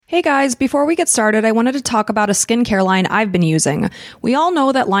Hey guys, before we get started, I wanted to talk about a skincare line I've been using. We all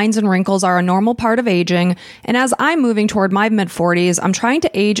know that lines and wrinkles are a normal part of aging, and as I'm moving toward my mid-40s, I'm trying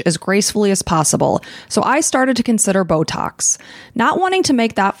to age as gracefully as possible, so I started to consider Botox. Not wanting to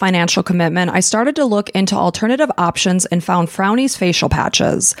make that financial commitment, I started to look into alternative options and found Frowny's facial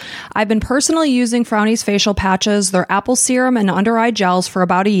patches. I've been personally using Frowny's facial patches, their apple serum and under-eye gels for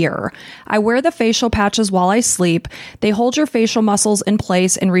about a year. I wear the facial patches while I sleep. They hold your facial muscles in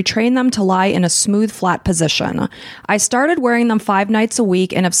place and retrain them to lie in a smooth, flat position. I started wearing them 5 nights a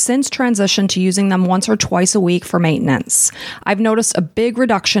week and have since transitioned to using them once or twice a week for maintenance. I've noticed a big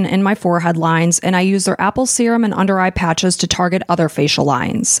reduction in my forehead lines, and I use their apple serum and under eye patches to target other facial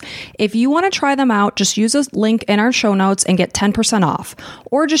lines. If you want to try them out, just use a link in our show notes and get 10% off,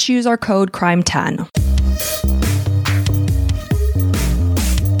 or just use our code CRIME10.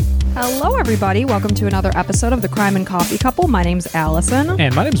 Hello, everybody. Welcome to another episode of the Crime and Coffee Couple. My name's Allison.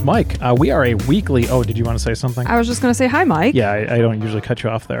 And my name's Mike. We are a weekly... Oh, did you want to say something? I was just going to say hi, Mike. Yeah, I don't usually cut you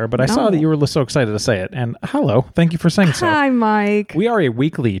off there, but I saw that you were so excited to say it. And hello. Thank you for saying so. Hi, Mike. We are a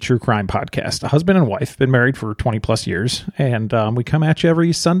weekly true crime podcast. A husband and wife, been married for 20 plus years. And we come at you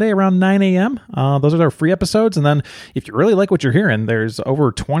every Sunday around 9 a.m. Those are our free episodes. And then if you really like what you're hearing, there's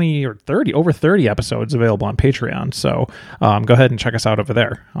over 30 episodes available on Patreon. So go ahead and check us out over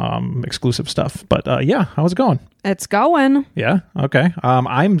there. Exclusive stuff. But yeah, how's it going? It's going. Yeah. Okay.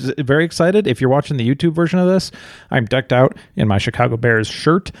 I'm very excited. If you're watching the YouTube version of this, I'm decked out in my Chicago Bears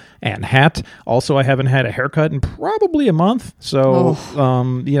shirt and hat. Also, I haven't had a haircut in probably a month. So,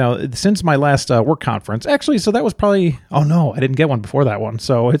 since my last work conference, actually, so that was probably, oh no, I didn't get one before that one.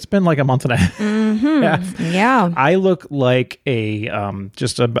 So it's been like a month and a half. Mm-hmm. Yeah. I look like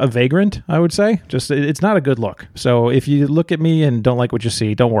just a vagrant, I would say. It's not a good look. So if you look at me and don't like what you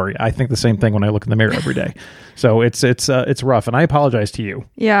see, don't worry. I think the same thing when I look in the mirror every day. So it's rough, and I apologize to you.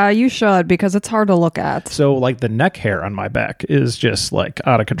 Yeah, you should, because it's hard to look at. So like the neck hair on my back is just like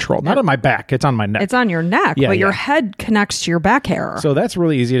out of control. Not on my back, it's on my neck. It's on your neck, but your head connects to your back hair. So that's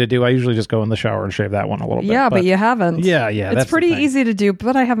really easy to do. I usually just go in the shower and shave that one a little bit. Yeah, but you haven't. Yeah. It's pretty easy to do,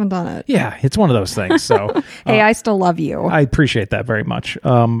 but I haven't done it. Yeah, it's one of those things. So hey, I still love you. I appreciate that very much.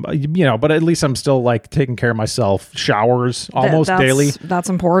 But at least I'm still like taking care of myself. Showers almost daily. That's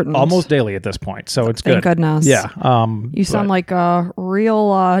important. Almost daily at this point. So it's good. Thank goodness. Yeah. You sound like a real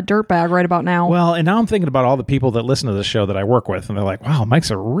dirtbag right about now. Well, and now I'm thinking about all the people that listen to this show that I work with, and they're like, wow, Mike's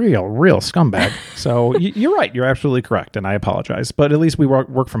a real scumbag. So you're right. You're absolutely correct, and I apologize. But at least we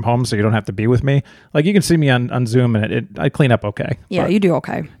work from home, so you don't have to be with me. Like, you can see me on Zoom, and I clean up okay. Yeah, you do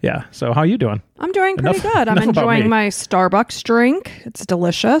okay. Yeah. So how you doing? I'm doing pretty good. I'm enjoying my Starbucks drink. It's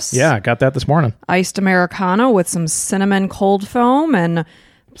delicious. Yeah, got that this morning. Iced Americano with some cinnamon cold foam and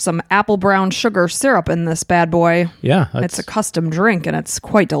some apple brown sugar syrup in this bad boy. Yeah. It's a custom drink, and it's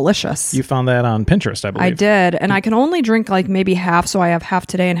quite delicious. You found that on Pinterest, I believe. I did, and I can only drink like maybe half, so I have half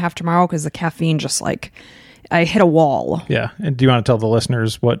today and half tomorrow because the caffeine just like... I hit a wall. Yeah. And do you want to tell the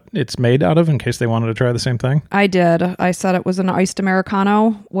listeners what it's made out of in case they wanted to try the same thing? I did. I said it was an iced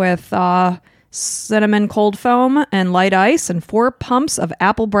Americano with cinnamon cold foam and light ice and 4 pumps of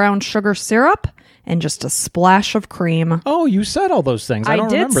apple brown sugar syrup and just a splash of cream. Oh, you said all those things. I don't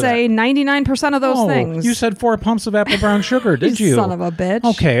did remember say that. 99% of those things. You said 4 pumps of apple brown sugar, did you? Son of a bitch.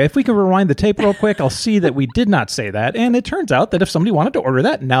 Okay, if we can rewind the tape real quick, I'll see that we did not say that. And it turns out that if somebody wanted to order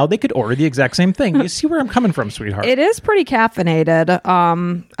that, now they could order the exact same thing. You see where I'm coming from, sweetheart? It is pretty caffeinated.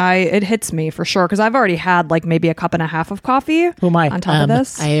 It hits me for sure because I've already had like maybe a cup and a half of coffee. Who am I? On top of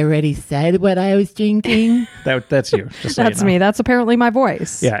this. I already said what I was drinking. That's you. Just so That's me. That's apparently my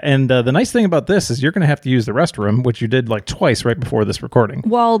voice. Yeah, and the nice thing about this is you're going to have to use the restroom, which you did like twice right before this recording.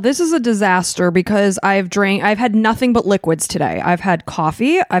 Well, this is a disaster because I've had nothing but liquids today. I've had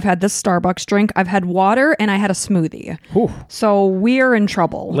coffee, I've had this Starbucks drink, I've had water, and I had a smoothie. Whew. So we are in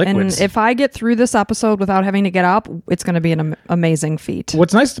trouble. Liquids. And if I get through this episode without having to get up, it's going to be an amazing feat.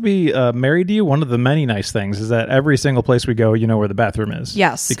 What's nice to be married to you, one of the many nice things is that every single place we go, you know where the bathroom is.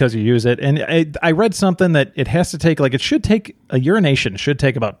 Yes. Because you use it. And I read something that it has to take, a urination should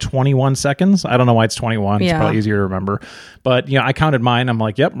take about 21 seconds. I don't know why it's 21. It's probably easier to remember. But, I counted mine. I'm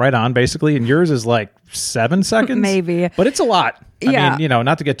like, yep, right on, basically. And yours is like 7 seconds. Maybe. But it's a lot. I mean,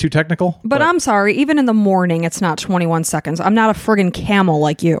 not to get too technical. But I'm sorry, even in the morning, it's not 21 seconds. I'm not a friggin' camel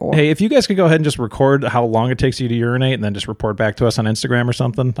like you. Hey, if you guys could go ahead and just record how long it takes you to urinate and then just report back to us on Instagram or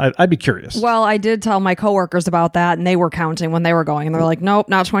something, I'd be curious. Well, I did tell my coworkers about that, and they were counting when they were going, and they're like, nope,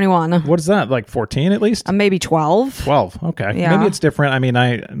 not 21. What is that, like 14 at least? Maybe 12. 12, okay. Yeah. Maybe it's different. I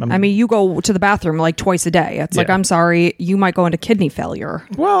mean, you go to the bathroom like twice a day. It's like, I'm sorry, you might go into kidney failure.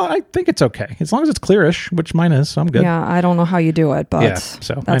 Well, I think it's okay. As long as it's clear clearish, which mine is, so I'm good. Yeah, I don't know how you do it, but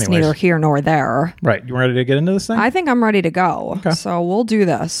that's neither here nor there. Right. You ready to get into this thing? I think I'm ready to go. Okay. So we'll do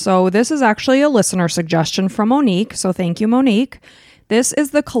this. So this is actually a listener suggestion from Monique. So thank you, Monique. This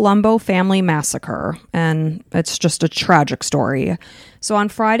is the Columbo family massacre, and it's just a tragic story. So on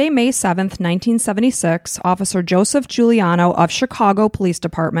Friday, May 7th, 1976, Officer Joseph Giuliano of Chicago Police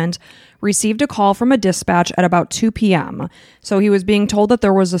Department received a call from a dispatch at about 2 p.m. So he was being told that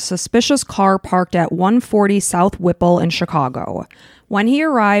there was a suspicious car parked at 140 South Whipple in Chicago. When he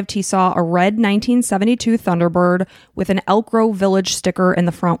arrived, he saw a red 1972 Thunderbird with an Elk Grove Village sticker in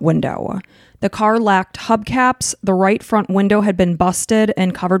the front window. The car lacked hubcaps, the right front window had been busted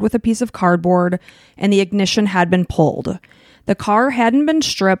and covered with a piece of cardboard, and the ignition had been pulled. The car hadn't been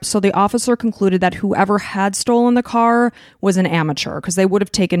stripped, so the officer concluded that whoever had stolen the car was an amateur, because they would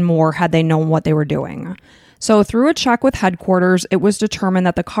have taken more had they known what they were doing. So through a check with headquarters, it was determined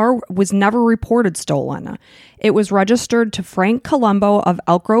that the car was never reported stolen. It was registered to Frank Columbo of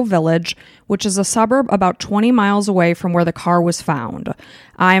Elk Grove Village, which is a suburb about 20 miles away from where the car was found.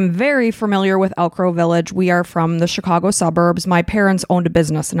 I'm very familiar with Elk Grove Village. We are from the Chicago suburbs. My parents owned a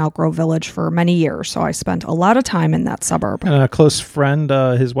business in Elk Grove Village for many years, so I spent a lot of time in that suburb. And a close friend,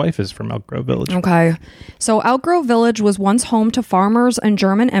 his wife is from Elk Grove Village. Okay. So Elk Grove Village was once home to farmers and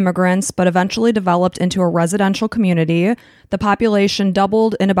German immigrants, but eventually developed into a residential community. The population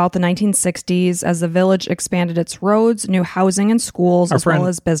doubled in about the 1960s as the village expanded its roads, new housing and schools, well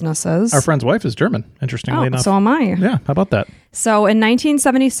as businesses. Our friend's wife is German, interestingly enough. So am I. Yeah, how about that? So in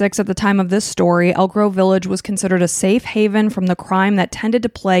 1976, at the time of this story, Elk Grove Village was considered a safe haven from the crime that tended to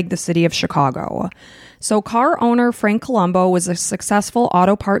plague the city of Chicago. So car owner Frank Columbo was a successful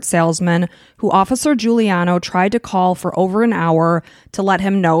auto parts salesman who Officer Giuliano tried to call for over an hour to let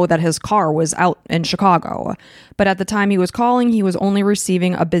him know that his car was out in Chicago. But at the time he was calling, he was only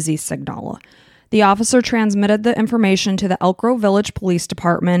receiving a busy signal. The officer transmitted the information to the Elk Grove Village Police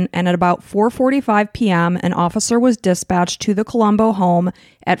Department, and at about 4:45 p.m., an officer was dispatched to the Columbo home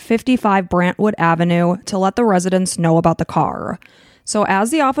at 55 Brantwood Avenue to let the residents know about the car. So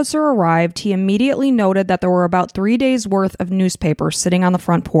as the officer arrived, he immediately noted that there were about 3 days' worth of newspapers sitting on the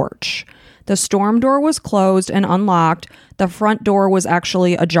front porch. The storm door was closed and unlocked. The front door was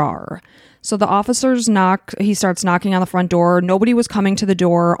actually ajar. So the officers he starts knocking on the front door. Nobody was coming to the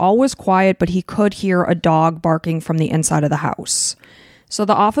door. All was quiet, but he could hear a dog barking from the inside of the house. So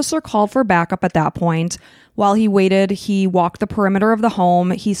the officer called for backup at that point. While he waited, he walked the perimeter of the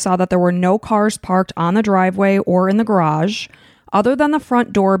home. He saw that there were no cars parked on the driveway or in the garage. Other than the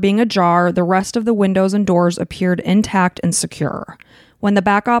front door being ajar, the rest of the windows and doors appeared intact and secure. When the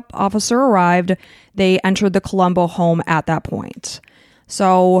backup officer arrived, they entered the Columbo home at that point.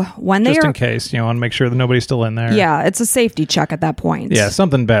 So when they just in case, want to make sure that nobody's still in there. Yeah, it's a safety check at that point. Yeah,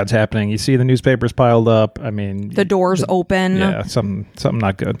 something bad's happening. You see the newspapers piled up. I mean, the doors open. Yeah, something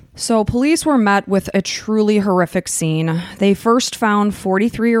not good. So police were met with a truly horrific scene. They first found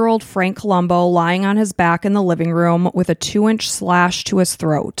 43-year-old Frank Columbo lying on his back in the living room with a 2-inch slash to his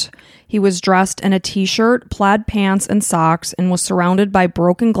throat. He was dressed in a t-shirt, plaid pants, and socks, and was surrounded by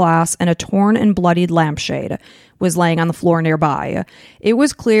broken glass and a torn and bloodied lampshade was laying on the floor nearby. It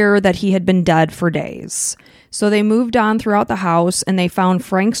was clear that he had been dead for days. So they moved on throughout the house, and they found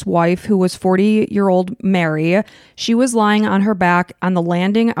Frank's wife, who was 40-year-old Mary. She was lying on her back on the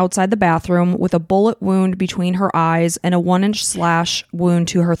landing outside the bathroom with a bullet wound between her eyes and a 1-inch slash wound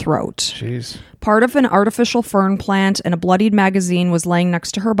to her throat. Jeez. Part of an artificial fern plant and a bloodied magazine was laying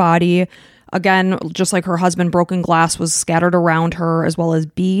next to her body. Again, just like her husband, broken glass was scattered around her, as well as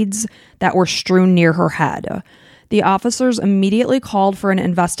beads that were strewn near her head. The officers immediately called for an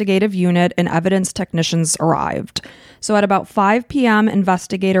investigative unit, and evidence technicians arrived. So at about 5 p.m.,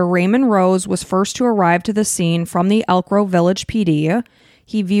 investigator Raymond Rose was first to arrive to the scene from the Elk Grove Village PD.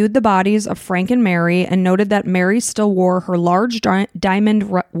 He viewed the bodies of Frank and Mary and noted that Mary still wore her large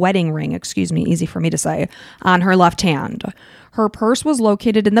diamond wedding ring, easy for me to say, on her left hand. Her purse was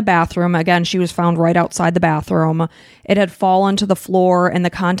located in the bathroom. Again, she was found right outside the bathroom. It had fallen to the floor and the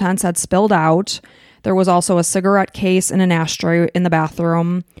contents had spilled out. There was also a cigarette case and an ashtray in the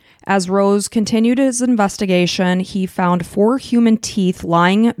bathroom. As Rose continued his investigation, he found 4 human teeth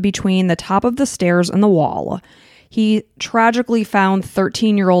lying between the top of the stairs and the wall. He tragically found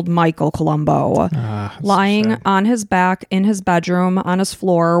 13-year-old Michael Columbo lying on his back in his bedroom on his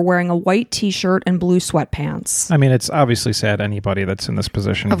floor, wearing a white t-shirt and blue sweatpants. I mean, it's obviously sad anybody that's in this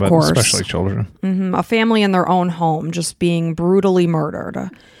position, but course. Especially children. Mm-hmm. A family in their own home just being brutally murdered.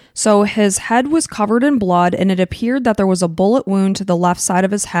 So his head was covered in blood, and it appeared that there was a bullet wound to the left side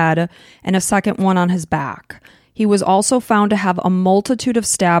of his head and a second one on his back. He was also found to have a multitude of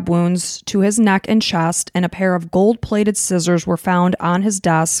stab wounds to his neck and chest, and a pair of gold-plated scissors were found on his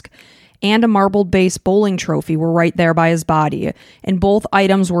desk, and a marble base bowling trophy were right there by his body. And both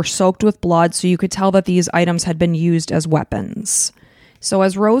items were soaked with blood, so you could tell that these items had been used as weapons. So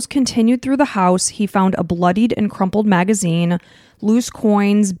as Rose continued through the house, he found a bloodied and crumpled magazine, loose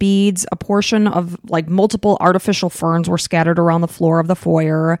coins, beads, a portion of multiple artificial ferns were scattered around the floor of the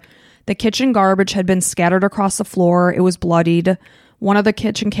foyer. The kitchen garbage had been scattered across the floor. It was bloodied. One of the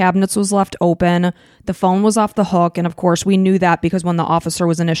kitchen cabinets was left open. The phone was off the hook. And of course, we knew that because when the officer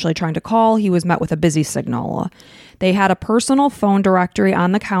was initially trying to call, he was met with a busy signal. They had a personal phone directory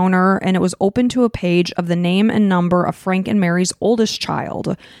on the counter, and it was open to a page of the name and number of Frank and Mary's oldest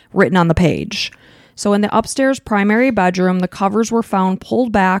child written on the page. So in the upstairs primary bedroom, the covers were found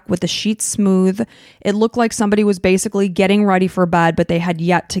pulled back with the sheets smooth. It looked like somebody was basically getting ready for bed, but they had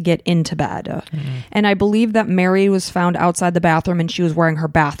yet to get into bed. Mm-hmm. And I believe that Mary was found outside the bathroom and she was wearing her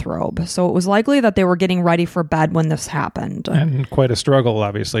bathrobe. So it was likely that they were getting ready for bed when this happened. And quite a struggle,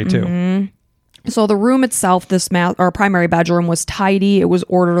 obviously, too. Mm-hmm. So the room itself, this primary bedroom, was tidy. It was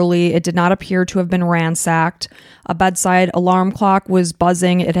orderly. It did not appear to have been ransacked. A bedside alarm clock was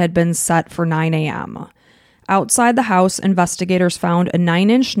buzzing. It had been set for 9 a.m. Outside the house, investigators found a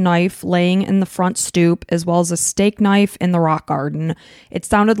 9-inch knife laying in the front stoop, as well as a steak knife in the rock garden. It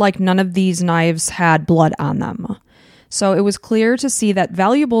sounded like none of these knives had blood on them. So it was clear to see that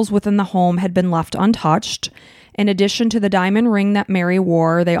valuables within the home had been left untouched. In addition to the diamond ring that Mary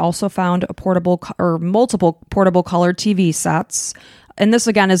wore, they also found multiple portable colored TV sets. And this,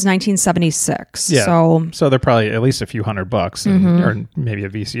 again, is 1976. Yeah. So they're probably at least a few $100, mm-hmm. or maybe a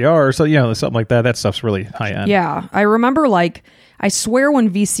VCR or so, something like that. That stuff's really high end. Yeah. I remember, I swear when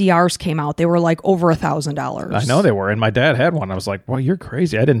VCRs came out, they were over $1,000. I know they were. And my dad had one. I was like, well, you're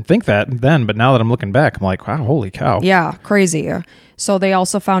crazy. I didn't think that then. But now that I'm looking back, I'm like, wow, holy cow. Yeah, crazy. So they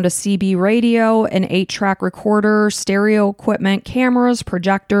also found a CB radio, an 8-track recorder, stereo equipment, cameras,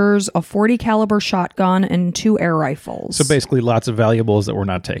 projectors, a .40 caliber shotgun, and 2 air rifles. So basically lots of valuables that were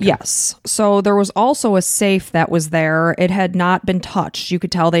not taken. Yes. So there was also a safe that was there. It had not been touched. You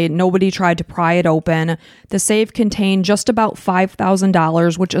could tell nobody tried to pry it open. The safe contained just about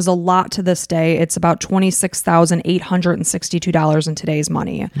 $5,000, which is a lot to this day. It's about $26,862 in today's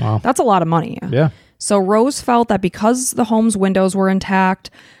money. Wow. That's a lot of money. Yeah. So Rose felt that because the home's windows were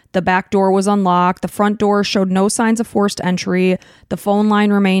intact, the back door was unlocked, the front door showed no signs of forced entry, the phone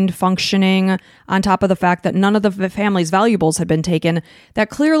line remained functioning, on top of the fact that none of the family's valuables had been taken,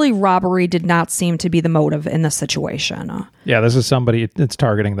 that clearly robbery did not seem to be the motive in this situation. Yeah, this is somebody that's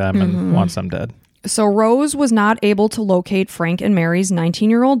targeting them mm-hmm. and wants them dead. So Rose was not able to locate Frank and Mary's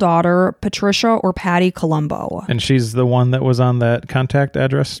 19-year-old daughter, Patricia or Patty Columbo. And she's the one that was on that contact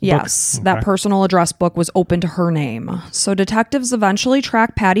address book? Yes, Okay. that personal address book was open to her name. So detectives eventually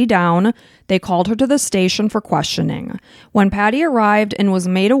tracked Patty down. They called her to the station for questioning. When Patty arrived and was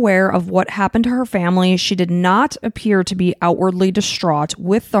made aware of what happened to her family, she did not appear to be outwardly distraught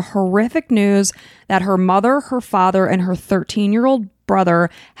with the horrific news that her mother, her father, and her 13-year-old brother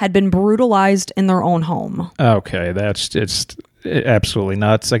had been brutalized in their own home. Okay, that's just absolutely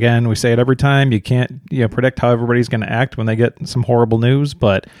nuts. Again, we say it every time. You can't predict how everybody's going to act when they get some horrible news,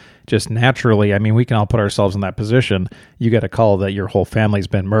 but just naturally, I mean, we can all put ourselves in that position. You get a call that your whole family's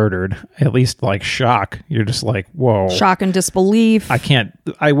been murdered. At least shock. You're just like, whoa. Shock and disbelief.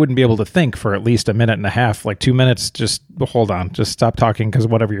 I wouldn't be able to think for at least a minute and a half, 2 minutes. Just hold on. Just stop talking because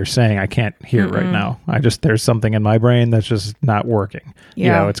whatever you're saying, I can't hear it right now. There's something in my brain that's just not working.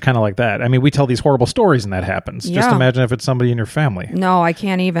 Yeah. It's kind of like that. I mean, we tell these horrible stories and that happens. Yeah. Just imagine if it's somebody in your family. No, I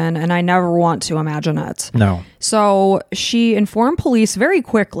can't even. And I never want to imagine it. No. So she informed police very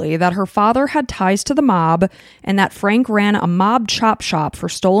quickly that her father had ties to the mob and that Frank ran a mob chop shop for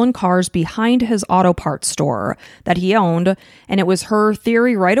stolen cars behind his auto parts store that he owned. And it was her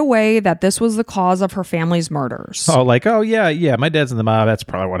theory right away that this was the cause of her family's murders. Oh, yeah, my dad's in the mob. That's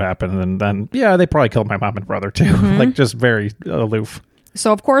probably what happened. And then, yeah, they probably killed my mom and brother too. Mm-hmm. Just very aloof.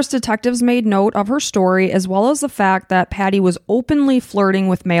 So, of course, detectives made note of her story, as well as the fact that Patty was openly flirting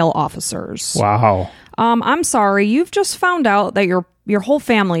with male officers. Wow. I'm sorry, you've just found out that your whole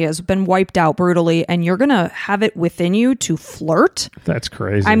family has been wiped out brutally, and you're going to have it within you to flirt? That's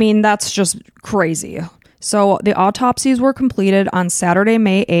crazy. I mean, that's just crazy. So the autopsies were completed on Saturday,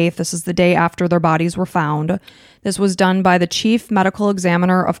 May 8th. This is the day after their bodies were found. This was done by the chief medical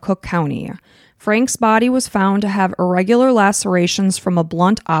examiner of Cook County. Frank's body was found to have irregular lacerations from a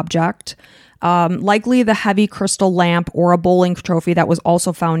blunt object, likely the heavy crystal lamp or a bowling trophy that was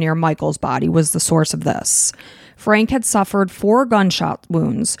also found near Michael's body was the source of this. Frank had suffered 4 gunshot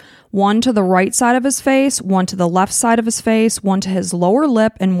wounds, one to the right side of his face, one to the left side of his face, one to his lower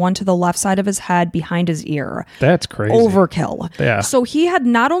lip, and one to the left side of his head behind his ear. That's crazy. Overkill. Yeah. So he had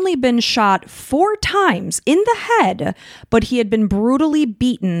not only been shot 4 times in the head, but he had been brutally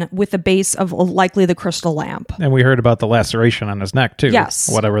beaten with the base of likely the crystal lamp. And we heard about the laceration on his neck too. Yes.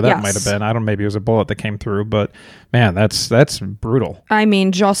 Whatever that might have been. I don't know, maybe it was a bullet that came through, but man, that's brutal. I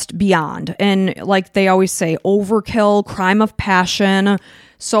mean, just beyond. And like they always say, overkill, crime of passion.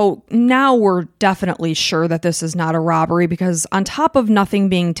 So now we're definitely sure that this is not a robbery, because on top of nothing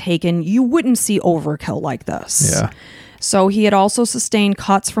being taken, you wouldn't see overkill like this. Yeah. So he had also sustained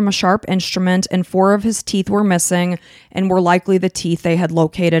cuts from a sharp instrument, and 4 of his teeth were missing and were likely the teeth they had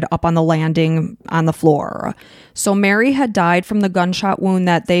located up on the landing on the floor. So Mary had died from the gunshot wound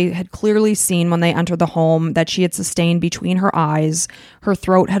that they had clearly seen when they entered the home that she had sustained between her eyes. Her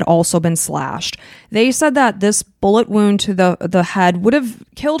throat had also been slashed. They said that this bullet wound to the head would have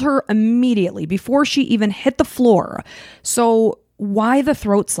killed her immediately before she even hit the floor. So why the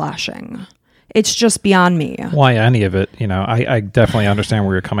throat slashing? It's just beyond me. Why any of it? I definitely understand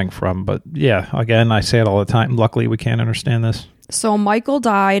where you're coming from. But yeah, again, I say it all the time. Luckily, we can't understand this. So Michael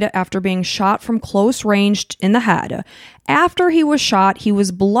died after being shot from close range in the head. After he was shot, he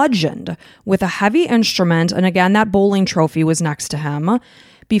was bludgeoned with a heavy instrument. And again, that bowling trophy was next to him.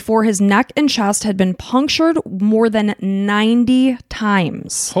 Before his neck and chest had been punctured more than 90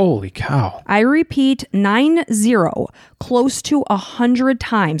 times. Holy cow. I repeat, 90, close to 100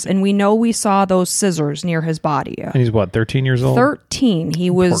 times. And we know we saw those scissors near his body. And he's what, 13 years old? 13. He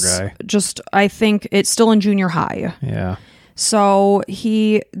was just, I think it's still in junior high. Yeah. So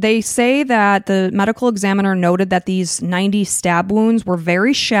they say that the medical examiner noted that these 90 stab wounds were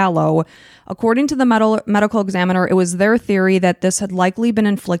very shallow. According to the medical examiner, it was their theory that this had likely been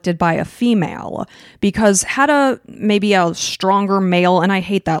inflicted by a female, because had maybe a stronger male, and I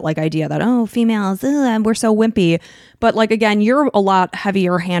hate that idea that, females, we're so wimpy. But again, you're a lot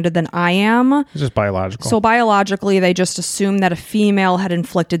heavier handed than I am. It's just biological. So biologically, they just assumed that a female had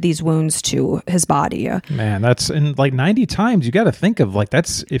inflicted these wounds to his body. Man, that's in 90 times. You got to think of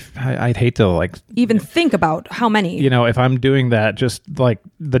that's, if I'd hate to even think about how many. If I'm doing that, just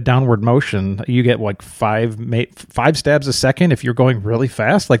the downward motion, you get 5 stabs a second if you're going really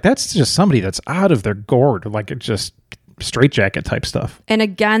fast. That's just somebody that's out of their gourd. It's just straitjacket type stuff. And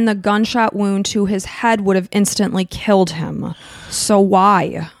again, the gunshot wound to his head would have instantly killed him. So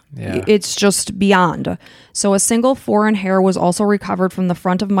why? Yeah. It's just beyond. So a single foreign hair was also recovered from the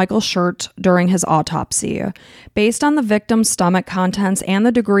front of Michael's shirt during his autopsy. Based on the victim's stomach contents and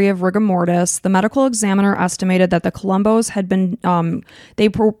the degree of rigor mortis, the medical examiner estimated that the Columbos had been, they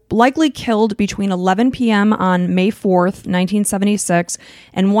were likely killed between 11 p.m. on May 4th, 1976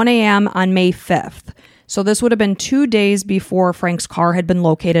 and 1 a.m. on May 5th. So this would have been 2 days before Frank's car had been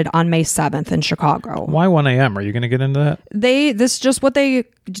located on May 7th in Chicago. Why 1 a.m.? Are you going to get into that? This is just what they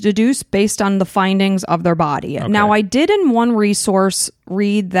deduce based on the findings of their body. Okay. Now, I did in one resource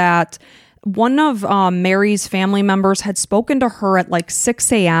read that one of Mary's family members had spoken to her at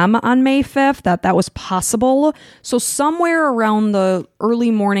 6 a.m. on May 5th, that was possible. So somewhere around the early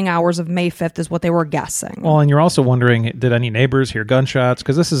morning hours of May 5th is what they were guessing. Well, and you're also wondering, did any neighbors hear gunshots?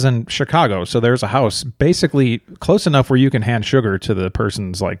 Because this is in Chicago, so there's a house basically close enough where you can hand sugar to the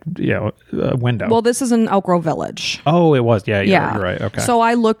person's window. Well, this is in Elk Grove Village. Oh, it was. Yeah, you're right. Okay. So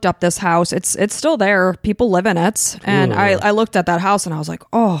I looked up this house. It's still there. People live in it. And I looked at that house and I was like,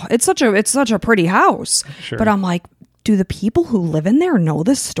 oh, it's such a pretty house. Sure. But I'm like, do the people who live in there know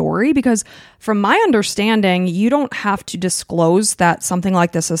this story? Because from my understanding, you don't have to disclose that something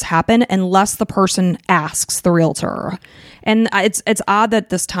like this has happened unless the person asks the realtor. And it's odd that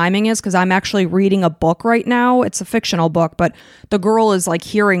this timing is, because I'm actually reading a book right now. It's a fictional book, but the girl is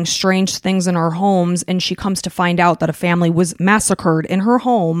hearing strange things in her homes, and she comes to find out that a family was massacred in her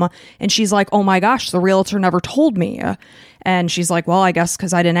home, and she's like, oh my gosh, the realtor never told me. And she's like, well, I guess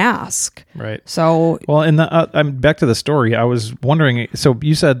because I didn't ask. Right. So, well, in I'm back to the story. I was wondering, so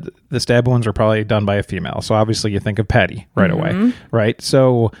you said the stab wounds are probably done by a female. So obviously you think of Patty right away, right?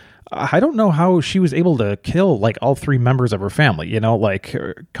 So I don't know how she was able to kill all 3 members of her family,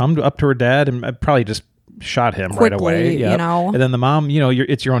 come up to her dad and probably just shot him quickly, right away. you know. And then the mom,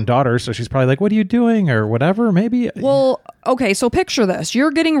 it's your own daughter, so she's probably like, what are you doing or whatever, maybe. Well, Okay, so picture this. You're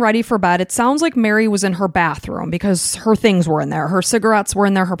getting ready for bed. It sounds like Mary was in her bathroom because her things were in there. Her cigarettes were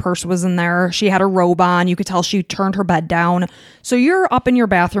in there. Her purse was in there. She had a robe on. You could tell she turned her bed down. So you're up in your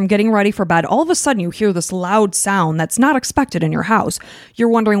bathroom getting ready for bed. All of a sudden, you hear this loud sound that's not expected in your house. You're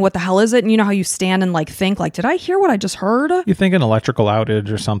wondering, what the hell is it? And you know how you stand and think, did I hear what I just heard? You think an electrical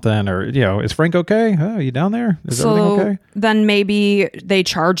outage or something, or, is Frank okay? Oh, are you down there? Is everything okay? Then maybe they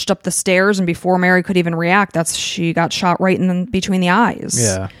charged up the stairs, and before Mary could even react, she got shot right in between the eyes.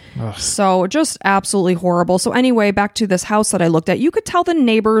 Yeah. Ugh. So just absolutely horrible. So anyway, back to this house that I looked at, you could tell the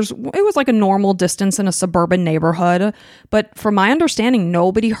neighbors, it was like a normal distance in a suburban neighborhood. But from my understanding,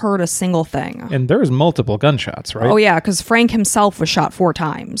 nobody heard a single thing. And there was multiple gunshots, right? Oh yeah, because Frank himself was shot 4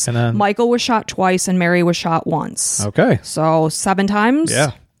 times. And then Michael was shot twice and Mary was shot once. Okay. So 7 times?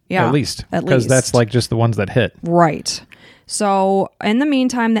 Yeah. At least. Because that's just the ones that hit. Right. So, in the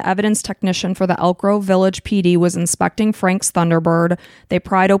meantime, the evidence technician for the Elk Grove Village PD was inspecting Frank's Thunderbird. They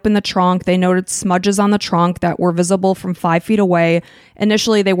pried open the trunk. They noted smudges on the trunk that were visible from 5 feet away.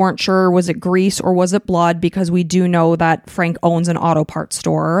 Initially, they weren't sure, was it grease or was it blood, because we do know that Frank owns an auto parts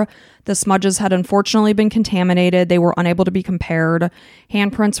store. The smudges had unfortunately been contaminated. They were unable to be compared.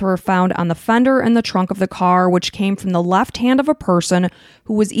 Handprints were found on the fender and the trunk of the car, which came from the left hand of a person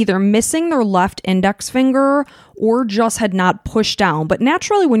who was either missing their left index finger or just had not pushed down. But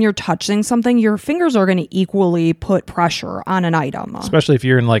naturally, when you're touching something, your fingers are going to equally put pressure on an item. Especially if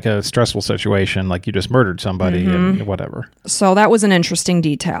you're in a stressful situation, like you just murdered somebody and whatever. So that was an interesting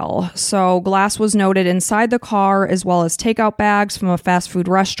detail. So glass was noted inside the car, as well as takeout bags from a fast food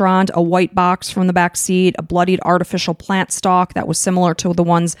restaurant, a white box from the back seat, a bloodied artificial plant stalk that was similar to the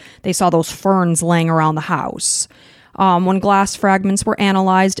ones they saw, those ferns laying around the house. When glass fragments were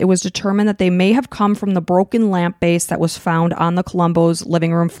analyzed, it was determined that they may have come from the broken lamp base that was found on the Columbo's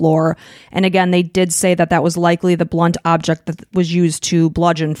living room floor. And again, they did say that was likely the blunt object that was used to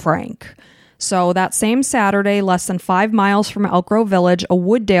bludgeon Frank. So that same Saturday, less than 5 miles from Elk Grove Village, a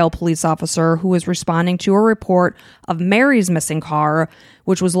Wooddale police officer who was responding to a report of Mary's missing car,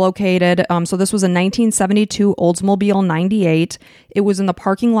 which was located, so this was a 1972 Oldsmobile 98. It was in the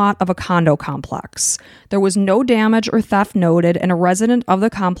parking lot of a condo complex. There was no damage or theft noted, and a resident of the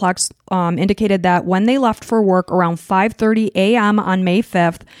complex indicated that when they left for work around 5:30 a.m. on May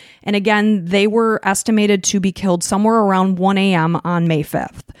 5th, and again, they were estimated to be killed somewhere around 1 a.m. on May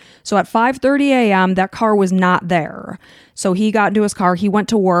 5th. So at 5:30 a.m., that car was not there. So he got into his car, he went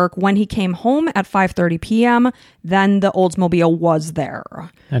to work. When he came home at 5:30 p.m., then the Oldsmobile was there.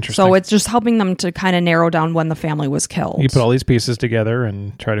 Interesting. So it's just helping them to kind of narrow down when the family was killed. You put all these pieces together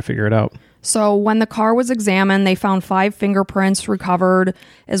and try to figure it out. So when the car was examined, they found 5 fingerprints recovered,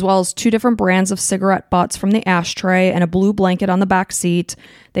 as well as 2 different brands of cigarette butts from the ashtray and a blue blanket on the back seat.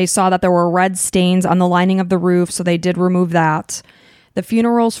 They saw that there were red stains on the lining of the roof, so they did remove that. The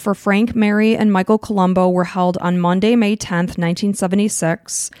funerals for Frank, Mary, and Michael Columbo were held on Monday, May 10th,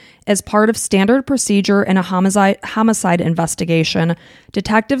 1976. As part of standard procedure in a homicide investigation,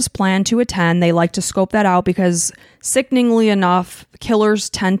 detectives plan to attend. They like to scope that out because, sickeningly enough, killers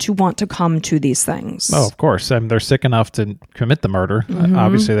tend to want to come to these things. Oh, of course. They're sick enough to commit the murder.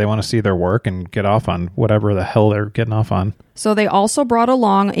 Obviously, they want to see their work and get off on whatever the hell they're getting off on. So they also brought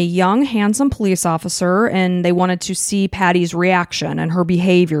along a young, handsome police officer, and they wanted to see Patty's reaction and her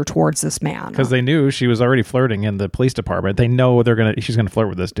behavior towards this man. Because they knew she was already flirting in the police department. They know she's going to flirt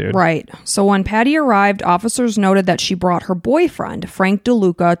with this dude. Right. So when Patty arrived, officers noted that she brought her boyfriend, Frank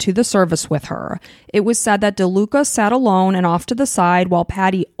DeLuca, to the service with her. It was said that DeLuca sat alone and off to the side while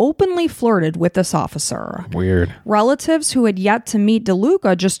Patty openly flirted with this officer. Weird. Relatives who had yet to meet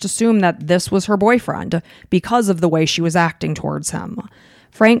DeLuca just assumed that this was her boyfriend because of the way she was acting towards him.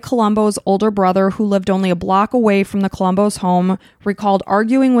 Frank Columbo's older brother, who lived only a block away from the Columbo's home, recalled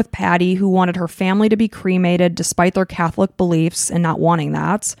arguing with Patty, who wanted her family to be cremated despite their Catholic beliefs and not wanting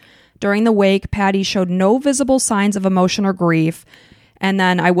that. During the wake, Patty showed no visible signs of emotion or grief. And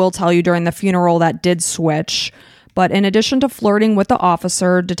then I will tell you, during the funeral, that did switch. But in addition to flirting with the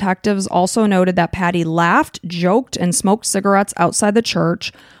officer, detectives also noted that Patty laughed, joked, and smoked cigarettes outside the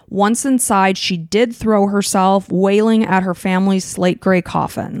church. Once inside, she did throw herself, wailing at her family's slate gray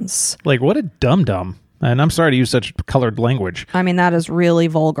coffins. What a dum-dum. And I'm sorry to use such colored language. I mean, that is really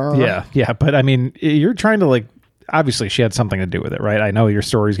vulgar. Yeah. But I mean, you're trying to obviously she had something to do with it, right? I know your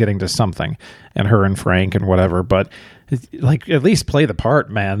story's getting to something, and her and Frank and whatever, but at least play the part,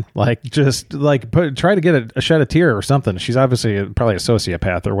 man. Try to get a shed a tear or something. She's obviously probably a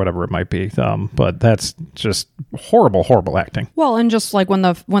sociopath or whatever it might be. But that's just horrible acting. Well, and just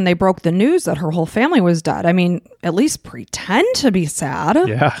when they broke the news that her whole family was dead, I mean, at least pretend to be sad.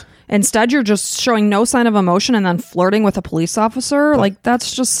 Yeah. Instead, you're just showing no sign of emotion and then flirting with a police officer. Like,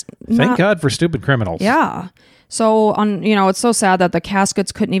 that's just Thank God for stupid criminals. Yeah. So, it's so sad that the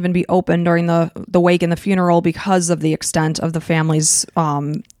caskets couldn't even be opened during the wake and the funeral because of the extent of the family's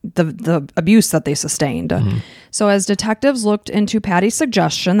the abuse that they sustained. Mm-hmm. So as detectives looked into Patty's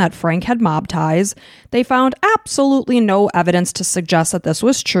suggestion that Frank had mob ties, they found absolutely no evidence to suggest that this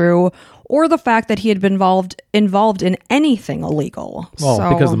was true or the fact that he had been involved in anything illegal.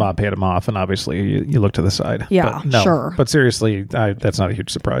 Well, because the mob paid him off, and obviously you look to the side. Yeah, but no, sure. But seriously, that's not a huge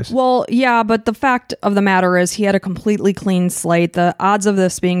surprise. Well, yeah, but the fact of the matter is he had a completely clean slate. The odds of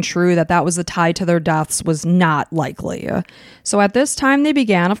this being true, that was the tie to their deaths, was not likely. So at this time, they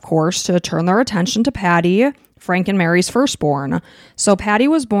began, of course, to turn their attention to Patty, Frank and Mary's firstborn. So Patty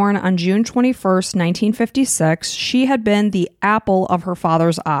was born on June 21st, 1956. She had been the apple of her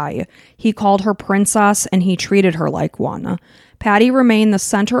father's eye. He called her princess, and he treated her like one. Patty remained the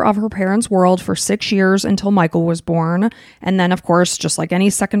center of her parents' world for 6 years until Michael was born. And then, of course, just like any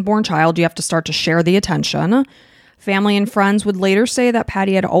second-born child, you have to start to share the attention. Family and friends would later say that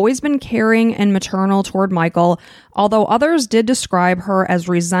Patty had always been caring and maternal toward Michael, although others did describe her as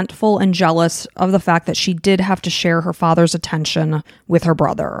resentful and jealous of the fact that she did have to share her father's attention with her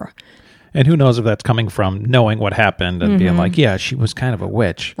brother. And who knows if that's coming from knowing what happened and being like, yeah, she was kind of a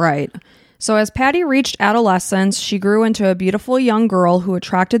witch. Right. So as Patty reached adolescence, she grew into a beautiful young girl who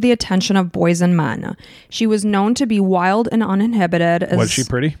attracted the attention of boys and men. She was known to be wild and uninhibited. Was she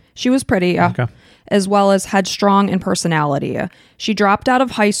pretty? She was pretty, yeah. Okay. As well as headstrong in personality. She dropped out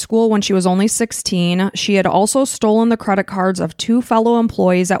of high school when she was only 16. She had also stolen the credit cards of 2 fellow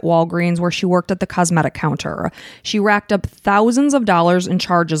employees at Walgreens where she worked at the cosmetic counter. She racked up thousands of dollars in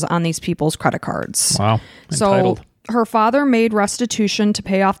charges on these people's credit cards. Wow. Entitled. So her father made restitution to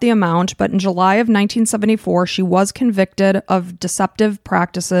pay off the amount, but in July of 1974, she was convicted of deceptive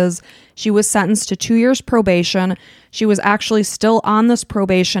practices. She was sentenced to 2 years probation. She was actually still on this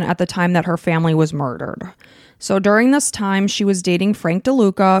probation at the time that her family was murdered. So during this time, she was dating Frank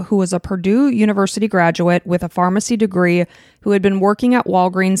DeLuca, who was a Purdue University graduate with a pharmacy degree who had been working at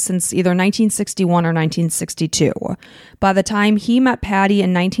Walgreens since either 1961 or 1962. By the time he met Patty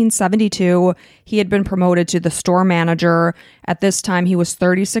in 1972, he had been promoted to the store manager. At this time, he was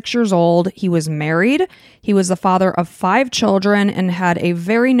 36 years old. He was married. He was the father of 5 children and had a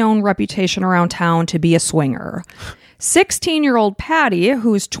very known reputation around town to be a swinger. 16-year-old Patty,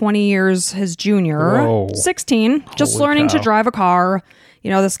 who's 20 years his junior, Whoa. 16, just Holy learning cow. to drive a car.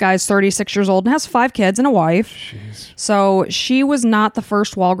 This guy's 36 years old and has 5 kids and a wife. Jeez. So she was not the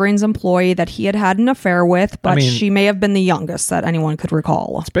first Walgreens employee that he had an affair with, but she may have been the youngest that anyone could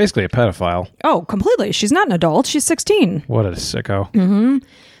recall. It's basically a pedophile. Oh, completely. She's not an adult. She's 16. What a sicko. Mm-hmm.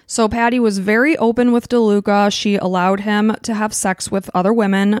 So Patty was very open with DeLuca. She allowed him to have sex with other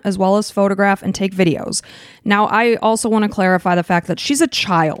women as well as photograph and take videos. Now, I also want to clarify the fact that she's a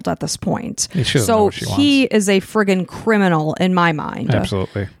child at this point. So he is a friggin' criminal in my mind.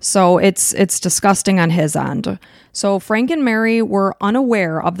 Absolutely. So it's disgusting on his end. So Frank and Mary were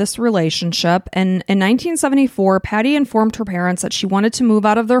unaware of this relationship. And in 1974, Patty informed her parents that she wanted to move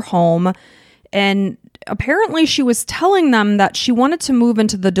out of their home. And apparently she was telling them that she wanted to move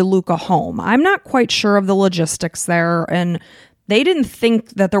into the DeLuca home. I'm not quite sure of the logistics there, and they didn't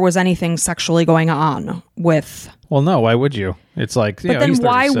think that there was anything sexually going on with... Well, no, why would you? It's like, but then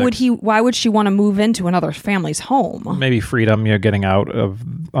why would she want to move into another family's home? Maybe freedom, getting out of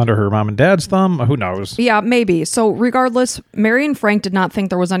under her mom and dad's thumb. Who knows? Yeah, maybe. So regardless, Mary and Frank did not think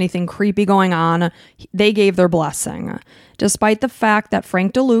there was anything creepy going on. They gave their blessing. Despite the fact that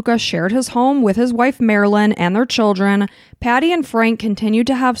Frank DeLuca shared his home with his wife Marilyn and their children, Patty and Frank continued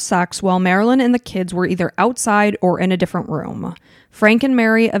to have sex while Marilyn and the kids were either outside or in a different room. Frank and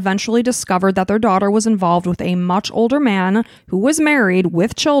Mary eventually discovered that their daughter was involved with a much older man who was married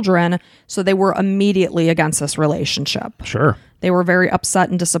with children, so they were immediately against this relationship. Sure. They were very upset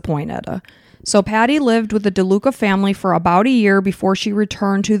and disappointed. So Patty lived with the DeLuca family for about a year before she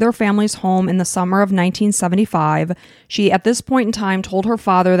returned to their family's home in the summer of 1975. She, at this point in time, told her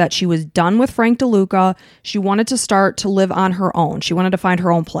father that she was done with Frank DeLuca. She wanted to start to live on her own. She wanted to find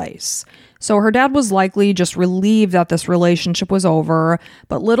her own place. So her dad was likely just relieved that this relationship was over,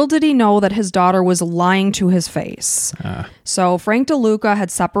 but little did he know that his daughter was lying to his face. So Frank DeLuca had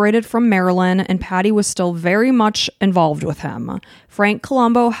separated from Marilyn, and Patty was still very much involved with him. Frank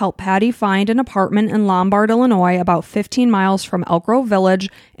Columbo helped Patty find an apartment in Lombard, Illinois, about 15 miles from Elk Grove Village,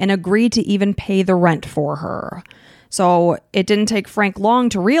 and agreed to even pay the rent for her. So it didn't take Frank long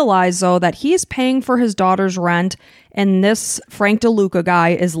to realize, though, that he's paying for his daughter's rent, and this Frank DeLuca guy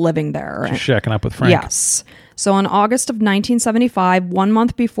is living there. She's shacking up with Frank. Yes. So in August of 1975, 1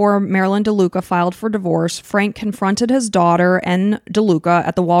 month before Marilyn DeLuca filed for divorce, Frank confronted his daughter and DeLuca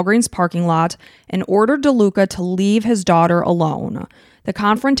at the Walgreens parking lot and ordered DeLuca to leave his daughter alone. The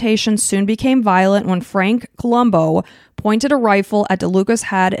confrontation soon became violent when Frank Columbo pointed a rifle at DeLuca's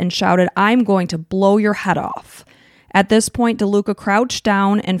head and shouted, "I'm going to blow your head off." At this point, DeLuca crouched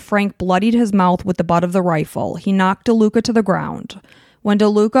down and Frank bloodied his mouth with the butt of the rifle. He knocked DeLuca to the ground. When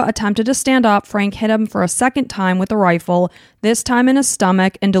DeLuca attempted to stand up, Frank hit him for a second time with the rifle, this time in his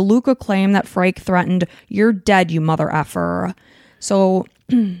stomach, and DeLuca claimed that Frank threatened, "You're dead, you mother effer." So...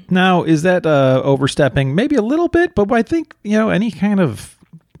 Now, is that overstepping? Maybe a little bit, but I think, any kind of...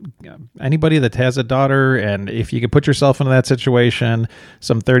 anybody that has a daughter, and if you could put yourself into that situation,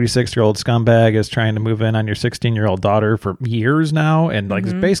 some 36-year-old scumbag is trying to move in on your 16-year-old daughter for years now, and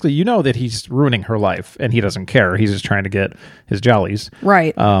basically that he's ruining her life, and he doesn't care. He's just trying to get his jollies.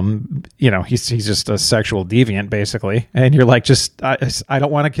 Right. He's just a sexual deviant, basically, and you're like, I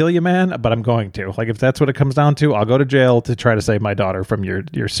don't want to kill you, man, but I'm going to. Like, if that's what it comes down to, I'll go to jail to try to save my daughter from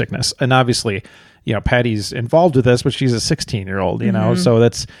your sickness. And obviously, Patty's involved with this, but she's a 16-year-old, so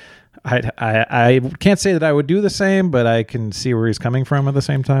that's, I can't say that I would do the same, but I can see where he's coming from at the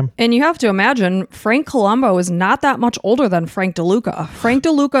same time. And you have to imagine, Frank Columbo is not that much older than Frank DeLuca. Frank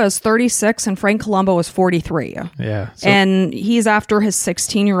DeLuca is 36 and Frank Columbo is 43. Yeah. And he's after his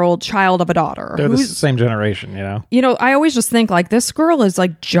 16-year-old child of a daughter. They're the same generation, I always just think, like, this girl is,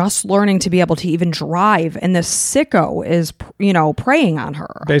 like, just learning to be able to even drive, and this sicko is, preying on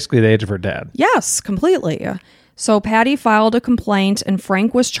her. Basically the age of her dad. Yes, completely. So Patty filed a complaint and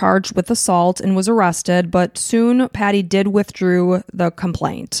Frank was charged with assault and was arrested, but soon Patty did withdraw the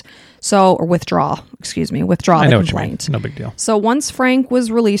complaint. Withdraw the complaint. No big deal. So once Frank was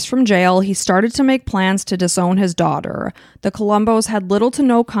released from jail, he started to make plans to disown his daughter. The Columbos had little to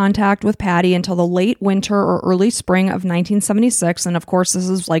no contact with Patty until the late winter or early spring of 1976, and of course this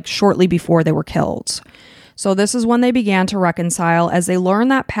is like shortly before they were killed. So this is when they began to reconcile as they learned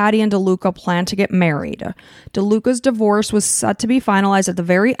that Patty and DeLuca planned to get married. DeLuca's divorce was set to be finalized at the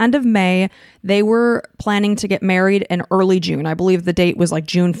very end of May. They were planning to get married in early June. I believe the date was like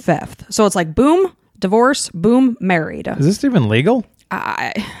June 5th. So it's like boom, divorce, boom, married. Is this even legal?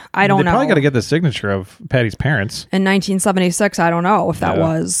 I don't know. They probably got to get the signature of Patty's parents. In 1976, I don't know if that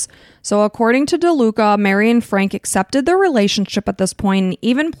was. So according to DeLuca, Mary and Frank accepted their relationship at this point and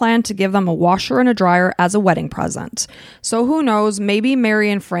even planned to give them a washer and a dryer as a wedding present. So who knows, maybe Mary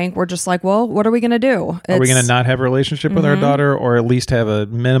and Frank were just like, well, what are we going to do? Are we going to not have a relationship with our daughter, or at least have a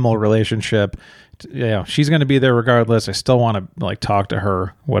minimal relationship? She's going to be there regardless. I still want to talk to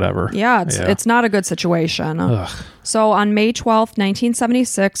her, whatever. Yeah, it's not a good situation. Ugh. So on May 12th,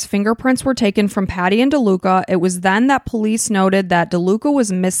 1976, fingerprints were taken from Patty and DeLuca. It was then that police noted that DeLuca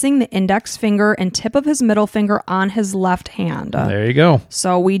was missing the index finger and tip of his middle finger on his left hand. There you go.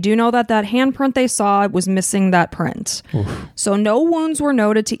 So we do know that handprint they saw was missing that print. Oof. So no wounds were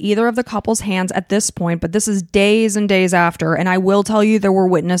noted to either of the couple's hands at this point, but this is days and days after. And I will tell you, there were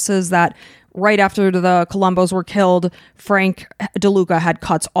witnesses that right after the Columbos were killed, Frank DeLuca had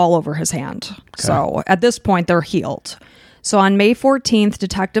cuts all over his hand. Okay. So at this point, they're healed. So on May 14th,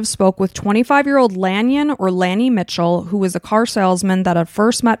 detectives spoke with 25-year-old Lanny Mitchell, who was a car salesman that had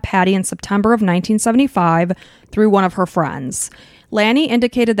first met Patty in September of 1975 through one of her friends. Lanny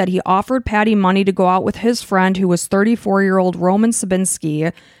indicated that he offered Patty money to go out with his friend, who was 34-year-old Roman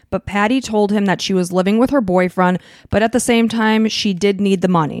Sabinski, but Patty told him that she was living with her boyfriend, but at the same time, she did need the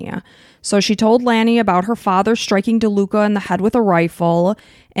money. So she told Lanny about her father striking DeLuca in the head with a rifle.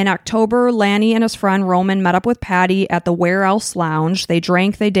 In October, Lanny and his friend Roman met up with Patty at the Where Else Lounge. They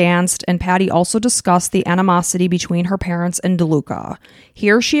drank, they danced, and Patty also discussed the animosity between her parents and DeLuca.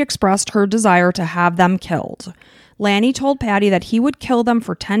 Here she expressed her desire to have them killed. Lanny told Patty that he would kill them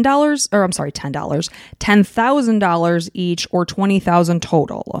for $10,000 each, or $20,000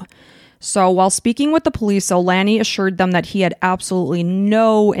 total. So while speaking with the police, Lanny assured them that he had absolutely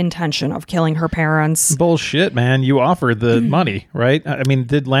no intention of killing her parents. Bullshit, man. You offered the money, right? I mean,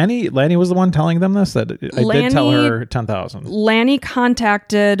 did Lanny was the one telling them this? That I did tell her $10,000. Lanny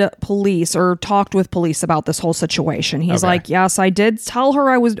contacted police or talked with police about this whole situation. He's like, yes, I did tell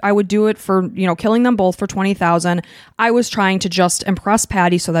her I would do it for, killing them both for $20,000. I was trying to just impress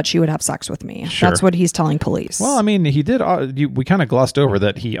Patty so that she would have sex with me. Sure. That's what he's telling police. Well, I mean, he did. We kind of glossed over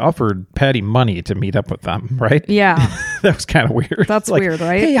that he offered Patty money to meet up with them, right? Yeah. That was kind of weird. That's weird,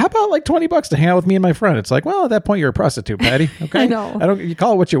 right? Hey, how about $20 to hang out with me and my friend? It's like, well, at that point, you're a prostitute, Patty. Okay. I know. You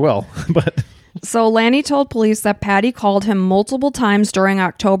call it what you will, but. So Lanny told police that Patty called him multiple times during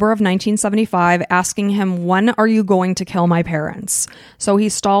October of 1975, asking him, "When are you going to kill my parents?" So he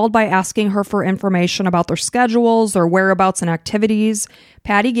stalled by asking her for information about their schedules, their whereabouts and activities.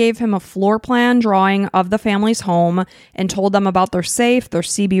 Patty gave him a floor plan drawing of the family's home and told them about their safe, their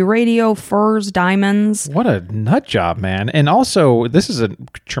CB radio, furs, diamonds. What a nut job, man. And also, this is a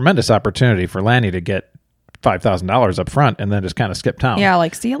tremendous opportunity for Lanny to get $5,000 up front and then just kind of skip town. Yeah,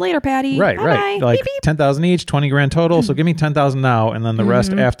 like, see you later, Patty. Right, Bye-bye. right. Like beep, beep. 10,000 each, 20 grand total. So give me 10,000 now and then the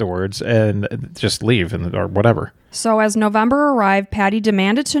rest afterwards and just leave or whatever. So as November arrived, Patty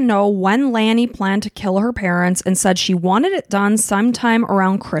demanded to know when Lanny planned to kill her parents and said she wanted it done sometime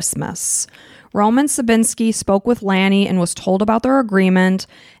around Christmas. Roman Sabinski spoke with Lanny and was told about their agreement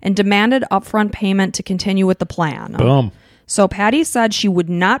and demanded upfront payment to continue with the plan. Boom. So Patty said she would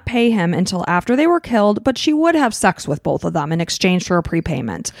not pay him until after they were killed, but she would have sex with both of them in exchange for a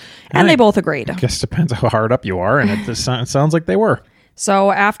prepayment. And they both agreed. I guess depends how hard up you are, and it sounds like they were.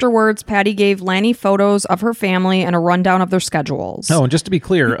 So afterwards, Patty gave Lanny photos of her family and a rundown of their schedules. Oh, and just to be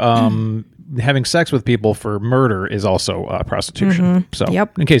clear, having sex with people for murder is also prostitution. So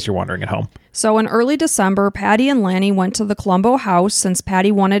in case you're wondering at home. So in early December, Patty and Lanny went to the Columbo house since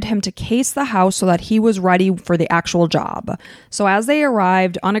Patty wanted him to case the house so that he was ready for the actual job. So as they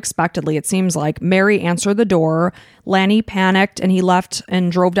arrived, unexpectedly, it seems like, Mary answered the door. Lanny panicked and he left and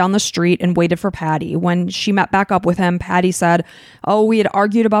drove down the street and waited for Patty. When she met back up with him, Patty said, "Oh, we had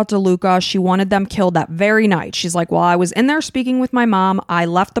argued about DeLuca. She wanted them killed that very night." She's like, "Well, I was in there speaking with my mom. I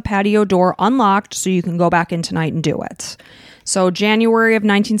left the patio door unlocked so you can go back in tonight and do it." So January of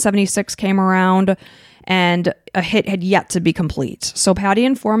 1976 came around and a hit had yet to be complete. So Patty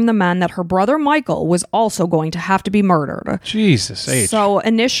informed the men that her brother Michael was also going to have to be murdered. Jesus H. So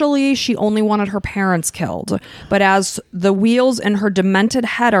initially she only wanted her parents killed. But as the wheels in her demented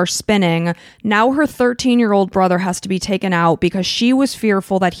head are spinning, now her 13-year-old brother has to be taken out because she was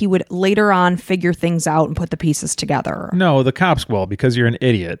fearful that he would later on figure things out and put the pieces together. No, the cops will because you're an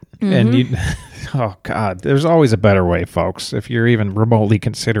idiot. And you... Oh, God. There's always a better way, folks. If you're even remotely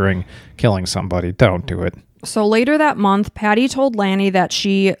considering killing somebody, don't do it. So later that month, Patty told Lanny that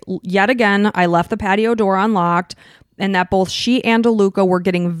yet again, I left the patio door unlocked, and that both she and DeLuca were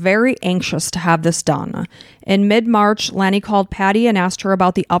getting very anxious to have this done. In mid-March, Lanny called Patty and asked her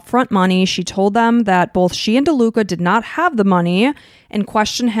about the upfront money. She told them that both she and DeLuca did not have the money and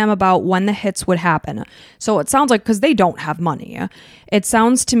questioned him about when the hits would happen. So it sounds like, because they don't have money, it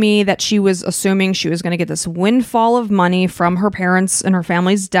sounds to me that she was assuming she was going to get this windfall of money from her parents and her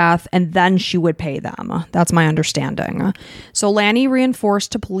family's death, and then she would pay them. That's my understanding. So Lanny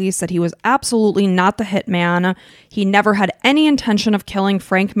reinforced to police that he was absolutely not the hitman. He never had any intention of killing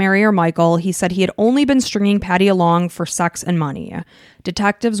Frank, Mary, or Michael. He said he had only been stringing Patty along for sex and money.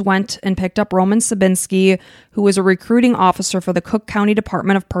 Detectives went and picked up Roman Sabinski, who was a recruiting officer for the Cook County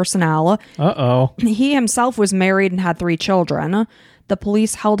Department of Personnel. Uh-oh. He himself was married and had 3 children. The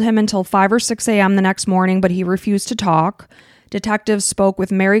police held him until 5 or 6 a.m. the next morning, but he refused to talk. Detectives spoke with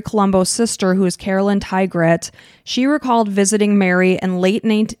Mary Columbo's sister, who is Carolyn Tygrit. She recalled visiting Mary in late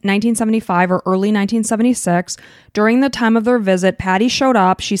 1975 or early 1976. During the time of their visit, Patty showed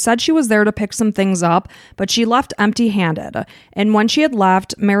up. She said she was there to pick some things up, but she left empty-handed. And when she had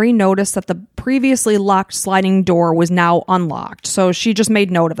left, Mary noticed that the previously locked sliding door was now unlocked. So she just made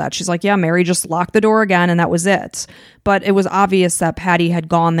note of that. She's like, yeah, Mary just locked the door again, and that was it. But it was obvious that Patty had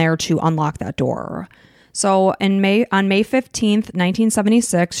gone there to unlock that door. So on May 15th,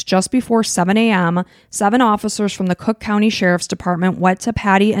 1976, just before 7 a.m., 7 officers from the Cook County Sheriff's Department went to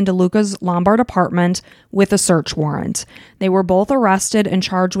Patty and DeLuca's Lombard apartment with a search warrant. They were both arrested and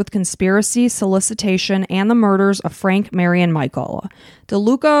charged with conspiracy, solicitation, and the murders of Frank, Mary, and Michael.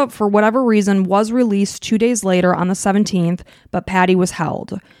 DeLuca, for whatever reason, was released 2 days later on the 17th, but Patty was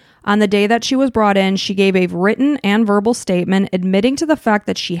held. On the day that she was brought in, she gave a written and verbal statement admitting to the fact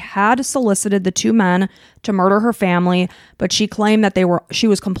that she had solicited the 2 men to murder her family, but she claimed that she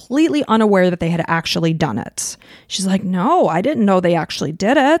was completely unaware that they had actually done it. She's like, no, I didn't know they actually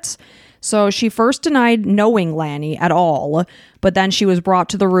did it. So she first denied knowing Lanny at all, but then she was brought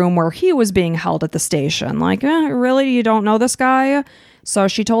to the room where he was being held at the station. Like, really? You don't know this guy? So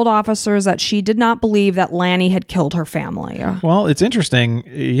she told officers that she did not believe that Lanny had killed her family. Well, it's interesting.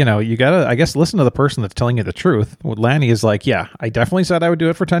 You know, you got to, I guess, listen to the person that's telling you the truth. Well, Lanny is like, yeah, I definitely said I would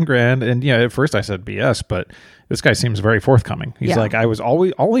do it for 10 grand. And yeah, at first I said BS, but this guy seems very forthcoming. He's like, I was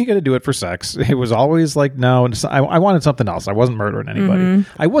always only going to do it for sex. It was always like, no, I wanted something else. I wasn't murdering anybody.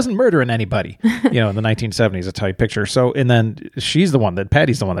 Mm-hmm. I wasn't murdering anybody, in the 1970s, a type picture. So, and then Patty's the one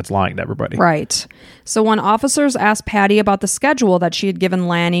that's lying to everybody. Right. So when officers asked Patty about the schedule that she had given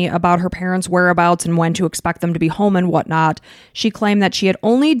Lanny about her parents' whereabouts and when to expect them to be home and whatnot, she claimed that she had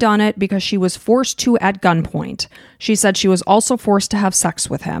only done it because she was forced to at gunpoint. She said she was also forced to have sex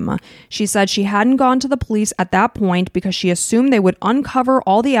with him. She said she hadn't gone to the police at that point because she assumed they would uncover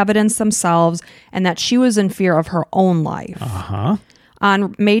all the evidence themselves and that she was in fear of her own life.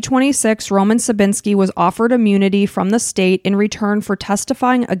 On May 26, Roman Sabinski was offered immunity from the state in return for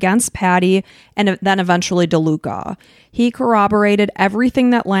testifying against Patty and then eventually DeLuca. He corroborated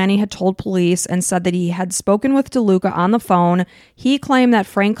everything that Lanny had told police and said that he had spoken with DeLuca on the phone. He claimed that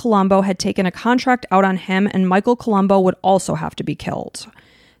Frank Columbo had taken a contract out on him and Michael Columbo would also have to be killed.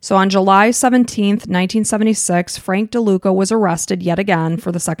 So on July 17th, 1976, Frank DeLuca was arrested yet again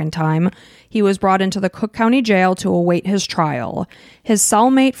for the second time. He was brought into the Cook County Jail to await his trial. His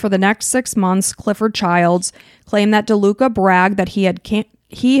cellmate for the next 6 months, Clifford Childs, claimed that DeLuca bragged that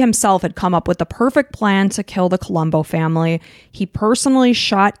he himself had come up with the perfect plan to kill the Columbo family. He personally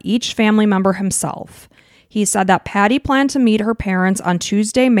shot each family member himself. He said that Patty planned to meet her parents on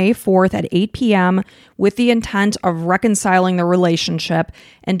Tuesday, May 4th at 8 p.m. with the intent of reconciling the relationship,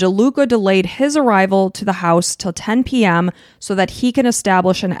 and DeLuca delayed his arrival to the house till 10 p.m. so that he can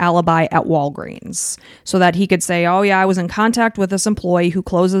establish an alibi at Walgreens. So that he could say, oh yeah, I was in contact with this employee who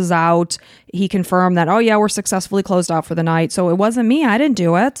closes out. He confirmed that, oh yeah, we're successfully closed out for the night. So it wasn't me. I didn't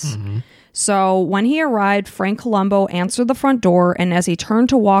do it. Mm-hmm. So when he arrived, Frank Columbo answered the front door, and as he turned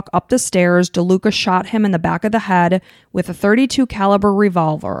to walk up the stairs, DeLuca shot him in the back of the head with a .32 caliber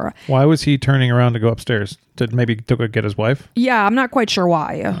revolver. Why was he turning around to go upstairs? To go get his wife? Yeah, I'm not quite sure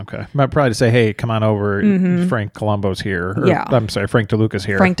why. Okay. Probably to say, hey, come on over. Mm-hmm. Frank Columbo's here. Yeah. I'm sorry, Frank DeLuca's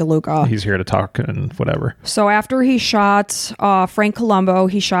here. Frank DeLuca. He's here to talk and whatever. So after he shot Frank Columbo,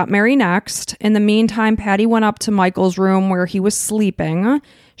 he shot Mary next. In the meantime, Patty went up to Michael's room where he was sleeping.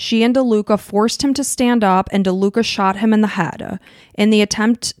 She and DeLuca forced him to stand up, and DeLuca shot him in the head. In the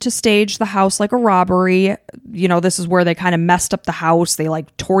attempt to stage the house like a robbery, this is where they kind of messed up the house. They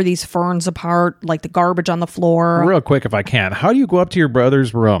tore these ferns apart, like the garbage on the floor. Real quick, if I can, how do you go up to your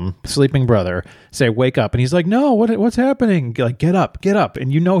brother's room, sleeping brother, say, wake up? And he's like, no, what's happening? Get up.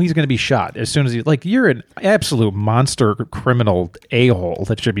 And he's going to be shot as soon as you're an absolute monster criminal a-hole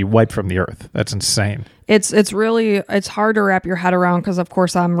that should be wiped from the earth. That's insane. It's hard to wrap your head around because, of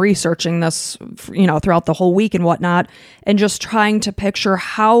course, I'm researching this, throughout the whole week and whatnot, and just trying to picture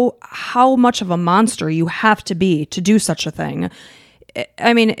how much of a monster you have to be to do such a thing.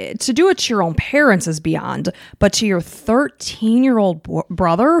 I mean, to do it to your own parents is beyond, but to your 13-year-old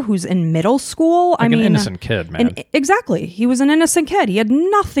brother who's in middle school, an innocent kid, man. Exactly. He was an innocent kid. He had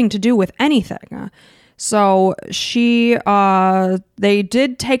nothing to do with anything. So they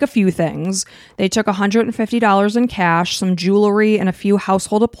did take a few things. They took $150 in cash, some jewelry, and a few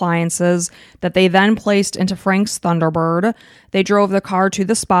household appliances that they then placed into Frank's Thunderbird. They drove the car to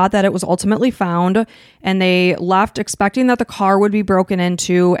the spot that it was ultimately found, and they left expecting that the car would be broken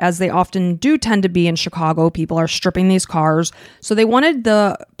into, as they often do tend to be in Chicago. People are stripping these cars. So they wanted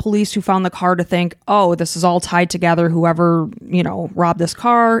the police who found the car to think, oh, this is all tied together. Whoever, robbed this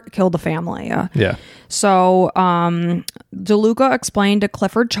car killed the family. Yeah. So DeLuca explained to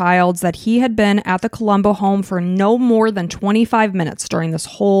Clifford Childs that he had been at the Columbo home for no more than 25 minutes during this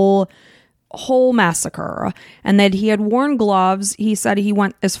whole massacre, and that he had worn gloves. He said he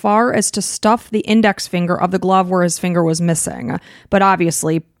went as far as to stuff the index finger of the glove where his finger was missing. But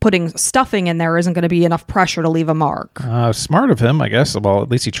obviously, putting stuffing in there isn't going to be enough pressure to leave a mark. Smart of him, I guess. Well, at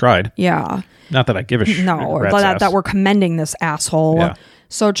least he tried. Yeah. Not that I give a shit. No, that we're commending this asshole. Yeah.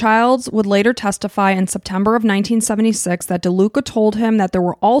 So Childs would later testify in September of 1976 that DeLuca told him that there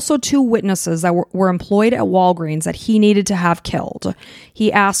were also 2 witnesses that were employed at Walgreens that he needed to have killed.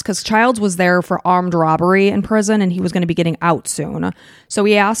 He asked, because Childs was there for armed robbery in prison and he was going to be getting out soon. So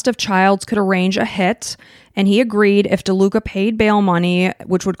he asked if Childs could arrange a hit, and he agreed if DeLuca paid bail money,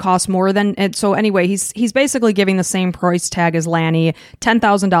 which would cost more than it. So anyway, he's basically giving the same price tag as Lanny,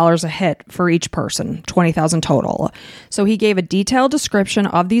 $10,000 a hit for each person, $20,000 total. So he gave a detailed description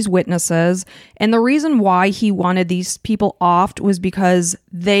of these witnesses, and the reason why he wanted these people offed was because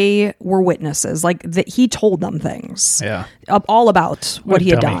they were witnesses. He told them things, all about what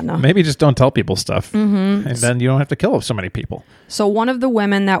he had done. Maybe just don't tell people stuff, and then you don't have to kill so many people. So one of the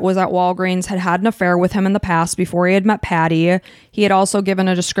women that was at Walgreens had an affair with him in the past before he had met Patty. He had also given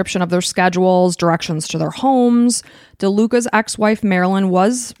a description of their schedules, directions to their homes. DeLuca's ex-wife Marilyn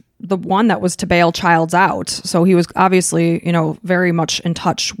was the one that was to bail Childs out. So he was obviously, very much in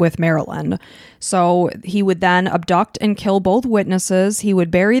touch with Marilyn. So he would then abduct and kill both witnesses. He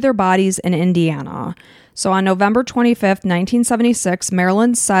would bury their bodies in Indiana. So on November 25th, 1976,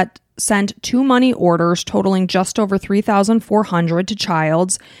 Marilyn set sent 2 money orders totaling just over $3,400 to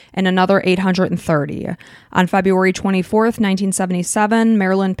Childs and another $830. On February 24th, 1977,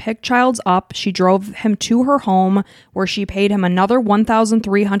 Marilyn picked Childs up. She drove him to her home, where she paid him another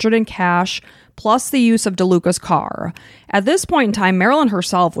 $1,300 in cash, plus the use of DeLuca's car. At this point in time, Marilyn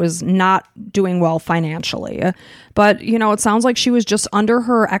herself was not doing well financially. But, it sounds like she was just under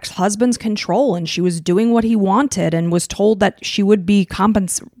her ex-husband's control, and she was doing what he wanted and was told that she would be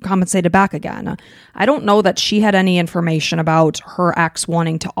compensated back again. I don't know that she had any information about her ex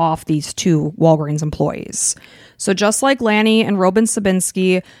wanting to off these 2 Walgreens employees. So just like Lanny and Robin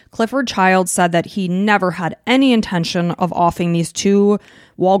Sabinski, Clifford Childs said that he never had any intention of offing these 2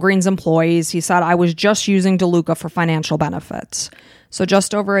 Walgreens employees. He said, "I was just using DeLuca for financial benefits." So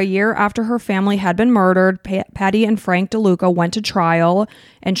just over a year after her family had been murdered, Patty and Frank DeLuca went to trial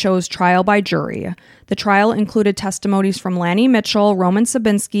and chose trial by jury. The trial included testimonies from Lanny Mitchell, Roman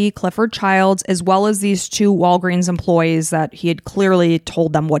Sabinski, Clifford Childs, as well as these 2 Walgreens employees that he had clearly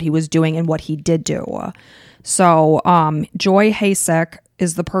told them what he was doing and what he did do. So Joy Hasek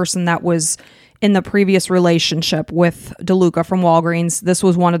is the person that was in the previous relationship with DeLuca from Walgreens. This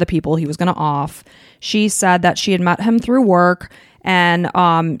was one of the people he was going to off. She said that she had met him through work and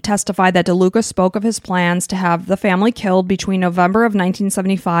testified that DeLuca spoke of his plans to have the family killed between November of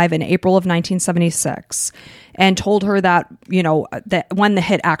 1975 and April of 1976, and told her that, that when the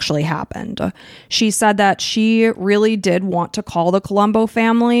hit actually happened. She said that she really did want to call the Columbo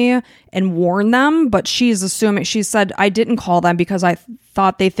family and warn them, but she said, "I didn't call them because I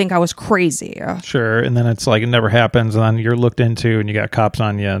thought they think I was crazy." Sure. And then it's like it never happens, and then you're looked into and you got cops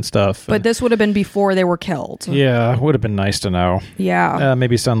on you and stuff. But this would have been before they were killed. Yeah, it would have been nice to know. Yeah.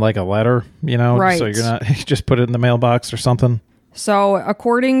 Maybe send like a letter, right. So you're not just put it in the mailbox or something. So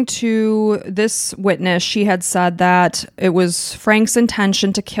according to this witness, she had said that it was Frank's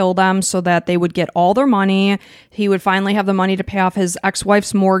intention to kill them so that they would get all their money. He would finally have the money to pay off his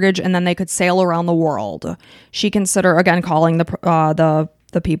ex-wife's mortgage, and then they could sail around the world. She considered, again, calling the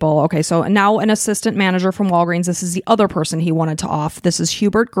people. Okay, so now an assistant manager from Walgreens. This is the other person he wanted to off. This is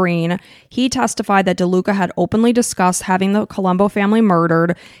Hubert Green. He testified that DeLuca had openly discussed having the Columbo family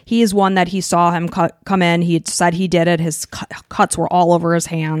murdered. He is one that he saw him come in. He had said he did it. His cuts were all over his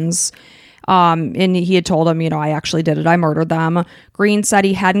hands. And he had told him, I actually did it. I murdered them. Green said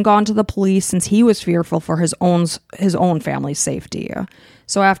he hadn't gone to the police since he was fearful for his own family's safety.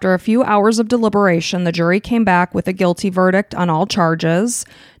 So after a few hours of deliberation, the jury came back with a guilty verdict on all charges.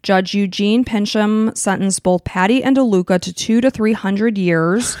 Judge Eugene Pincham sentenced both Patty and DeLuca to 200 to 300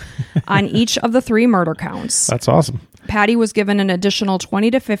 years on each of the 3 murder counts. That's awesome. Patty was given an additional 20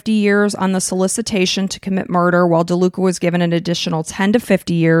 to 50 years on the solicitation to commit murder, while DeLuca was given an additional 10 to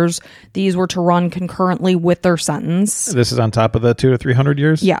 50 years. These were to run concurrently with their sentence. This is on top of the 200 to 300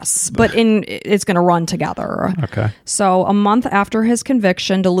 years? Yes, but it's going to run together. Okay. So a month after his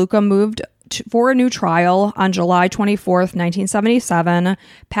conviction, DeLuca moved for a new trial on July 24th, 1977.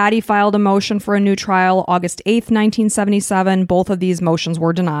 Patty filed a motion for a new trial August 8th, 1977. Both of these motions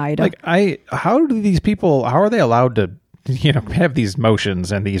were denied. How are they allowed to have these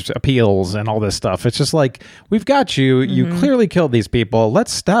motions and these appeals and all this stuff? It's just like, we've got you. Mm-hmm. You clearly killed these people.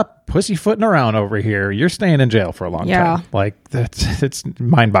 Let's stop pussyfooting around over here. You're staying in jail for a long time. It's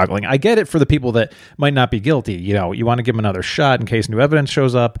mind-boggling. I get it for the people that might not be guilty. You want to give them another shot in case new evidence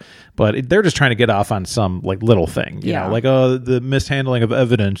shows up, but they're just trying to get off on some little thing. The mishandling of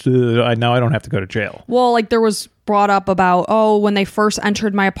evidence. Now I don't have to go to jail. Well, there was brought up about, when they first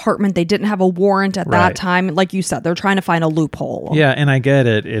entered my apartment, they didn't have a warrant at that time. Like you said, they're trying to find a loophole. Yeah, and I get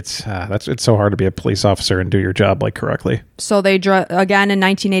it. It's so hard to be a police officer and do your job correctly. So they again in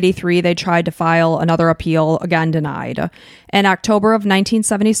 1983 they tried to file another appeal, again denied. In October of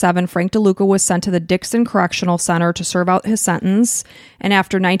 1977, Frank DeLuca was sent to the Dixon Correctional Center to serve out his sentence. And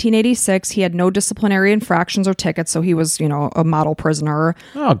after 1986, he had no disciplinary infractions or tickets, so he was, a model prisoner.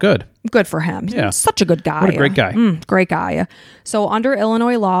 Oh, good. Good for him. Yeah. He's such a good guy. What a great guy. Great guy. So under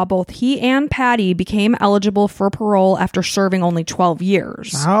Illinois law, both he and Patty became eligible for parole after serving only 12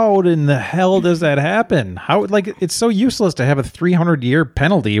 years. How in the hell does that happen? It's so useless to have a 300-year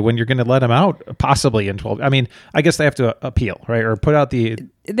penalty when you're going to let him out possibly in 12. I mean, I guess they have to appeal, right? Or put out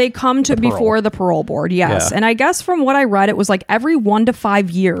they come to before the parole board, yes. Yeah. And I guess from what I read, it was every 1 to 5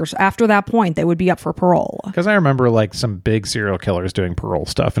 years after that point, they would be up for parole. Because I remember some big serial killers doing parole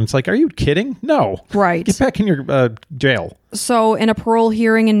stuff. And it's are you kidding? No. Right. Get back in your jail. So in a parole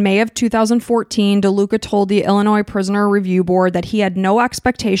hearing in May of 2014, DeLuca told the Illinois Prisoner Review Board that he had no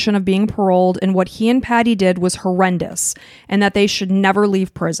expectation of being paroled and what he and Patty did was horrendous and that they should never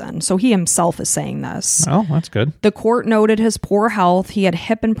leave prison. So he himself is saying this. Oh, that's good. The court noted his poor health. He had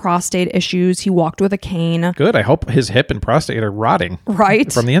hip and prostate issues. He walked with a cane. Good. I hope his hip and prostate are rotting.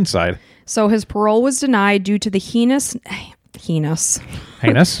 Right. From the inside. So his parole was denied due to the heinous. Heinous?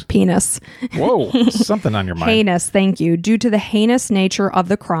 Penis. Whoa, something on your mind. Heinous, thank you. Due to the heinous nature of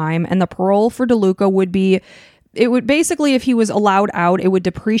the crime, and the parole for DeLuca would be, it would basically, if he was allowed out, it would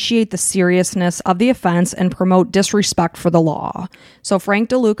depreciate the seriousness of the offense and promote disrespect for the law. So Frank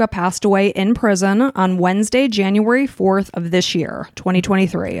DeLuca passed away in prison on Wednesday, January 4th of this year,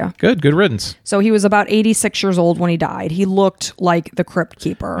 2023. Good riddance. So he was about 86 years old when he died. He looked like the Crypt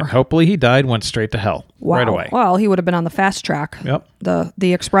Keeper. And hopefully he died, went straight to hell. Wow. Right away. Well, he would have been on the fast track. Yep.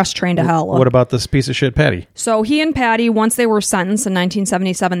 The express train to hell. What about this piece of shit, Patty? So he and Patty, once they were sentenced in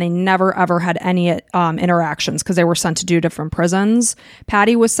 1977, they never ever had any interactions because they were sent to 2 different prisons.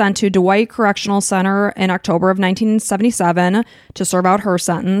 Patty was sent to Dwight Correctional Center in October of 1977 to serve out her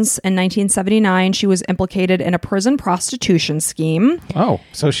sentence. In 1979, she was implicated in a prison prostitution scheme. Oh,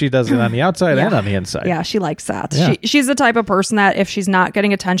 so she does it on the outside and on the inside. Yeah, she likes that. Yeah. She's the type of person that if she's not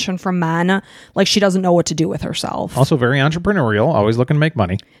getting attention from men, like she doesn't know what to do with herself. Also very entrepreneurial, always looking to make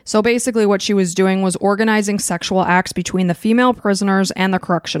money. So basically what she was doing was organizing sexual acts between the female prisoners and the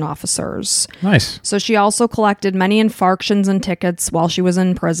correction officers. Nice. So she also collected many infarctions and tickets while she was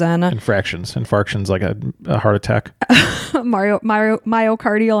in prison. Infarctions like a heart attack. Myocardial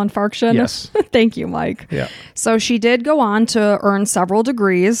infarction. Yes. Thank you, Mike. Yeah. So she did go on to earn several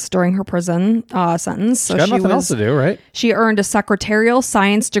degrees during her prison sentence. So She's got nothing else to do, right? She earned a secretarial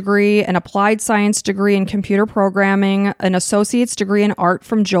science degree, an applied science degree in computer programming, an associate's degree in art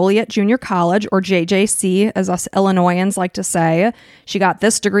from Joliet Junior College, or JJC, as us Illinoisans like to say. She got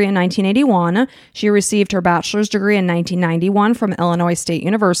this degree in 1981. She received her bachelor's degree in 1991 from Illinois State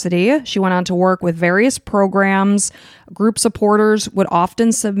University. She went on to work with various programs. Group supporters would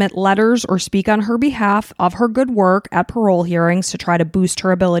often submit letters or speak on her behalf of her good work at parole hearings to try to boost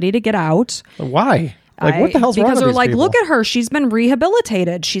her ability to get out. Why? Like, what the hell's wrong with Because they're these like, people? look at her. She's been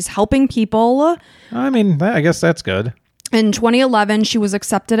rehabilitated. She's helping people. I mean, I guess that's good. In 2011, she was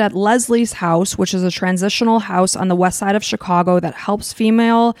accepted at Leslie's House, which is a transitional house on the west side of Chicago that helps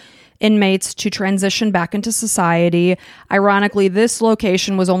female inmates to transition back into society. Ironically, this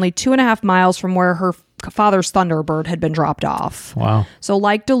location was only 2.5 miles from where her father's Thunderbird had been dropped off. Wow. So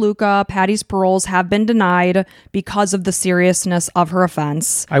like DeLuca, Patty's paroles have been denied because of the seriousness of her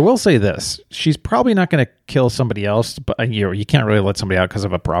offense. I will say this. She's probably not going to kill somebody else, but you can't really let somebody out because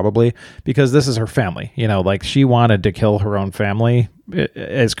of a probably, because this is her family. Like she wanted to kill her own family,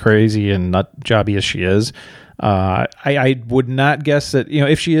 as crazy and nut jobby as she is. I would not guess that,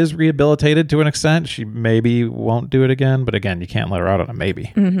 if she is rehabilitated to an extent, she maybe won't do it again. But again, you can't let her out on a maybe.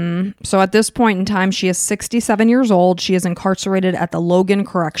 Mm-hmm. So at this point in time, she is 67 years old. She is incarcerated at the Logan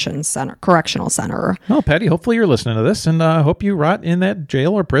Correctional Center. Well, Patty, hopefully you're listening to this, and hope you rot in that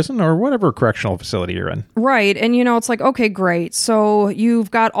jail or prison or whatever correctional facility you're in. Right. And, it's like, okay, great. So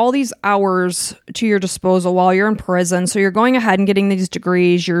you've got all these hours to your disposal while you're in prison. So you're going ahead and getting these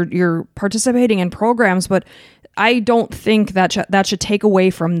degrees. You're participating in programs, but I don't think that should take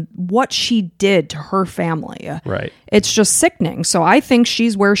away from what she did to her family. Right. It's just sickening. So I think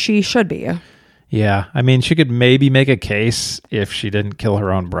she's where she should be. Yeah. I mean, she could maybe make a case if she didn't kill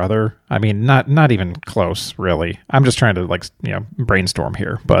her own brother. I mean, not even close, really. I'm just trying to brainstorm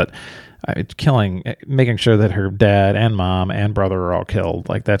here, but making sure that her dad and mom and brother are all killed,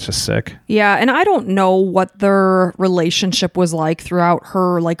 that's just sick. Yeah, and I don't know what their relationship was like throughout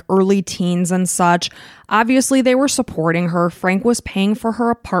her early teens and such. Obviously, they were supporting her. Frank was paying for her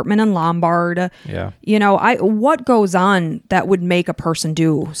apartment in Lombard. Yeah. What goes on that would make a person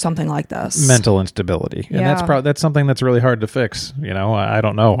do something like this? Mental instability. And Yeah. that's something that's really hard to fix. I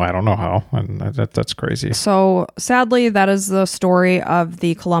don't know how. And that's crazy. So sadly, that is the story of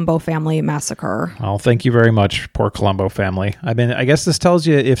the Columbo family massacre. Well, thank you very much, poor Columbo family. I guess this tells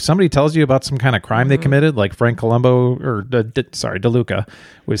you, if somebody tells you about some kind of crime they committed, like Frank Columbo, or DeLuca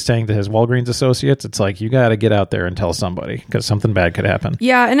was saying to his Walgreens associates, it's like, you got to get out there and tell somebody, because something bad could happen.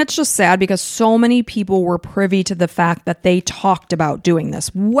 Yeah, and it's just sad because so many people were privy to the fact that they talked about doing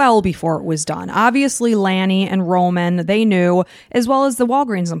this well before it was done. Obviously, Lanny and Roman, they knew, as well as the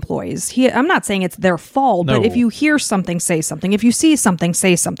Walgreens employees. I'm not saying it's their fault, No. but if you hear something, say something. If you see something,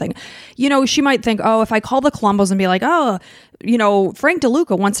 say something. She might think, oh, if I call the Columbos and be like, oh, Frank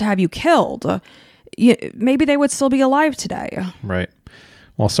DeLuca wants to have you killed, maybe they would still be alive today. Right.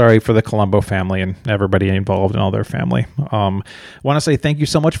 Well, sorry for the Columbo family and everybody involved and all their family. Want to say thank you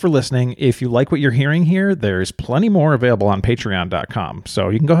so much for listening. If you like what you're hearing here, there's plenty more available on patreon.com. So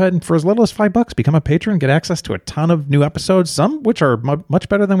you can go ahead and for as little as $5, become a patron, get access to a ton of new episodes, some which are much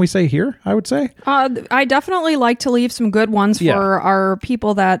better than we say here, I would say. I definitely like to leave some good ones for our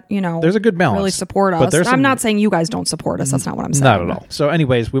people that, there's a good balance. Really support us. I'm not saying you guys don't support us. That's not what I'm saying. Not at all. So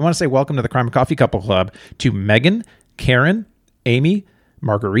anyways, we want to say welcome to the Crime and Coffee Couple Club to Megan, Karen, Amy,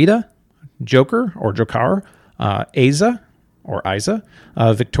 Margarita, Joker or Jokar, Aza or Isa,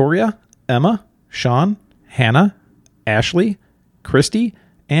 Victoria, Emma, Sean, Hannah, Ashley, Christy,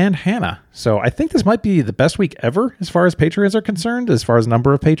 and Hannah. So I think this might be the best week ever as far as patrons are concerned, as far as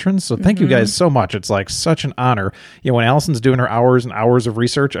number of patrons. So thank you guys so much. It's like such an honor. When Allison's doing her hours and hours of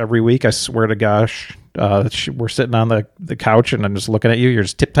research every week, I swear to gosh, we're sitting on the couch and I'm just looking at you. You're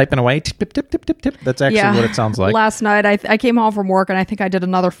just typing away. Tip, tip, tip, tip, tip. That's actually what it sounds like. Last night, I came home from work and I think I did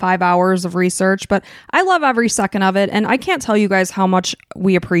another 5 hours of research, but I love every second of it. And I can't tell you guys how much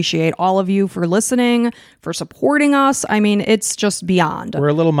we appreciate all of you for listening, for supporting us. I mean, it's just beyond. We're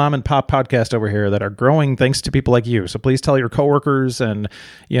a little mom and pop podcast over here that are growing thanks to people like you. So please tell your coworkers and,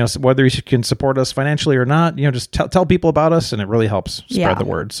 whether you can support us financially or not, just tell people about us and it really helps spread the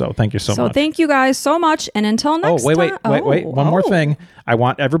word. So thank you so much. So thank you guys so much. And until next time. Wait. One more thing. I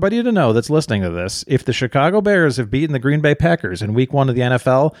want everybody to know that's listening to this. If the Chicago Bears have beaten the Green Bay Packers in week 1 of the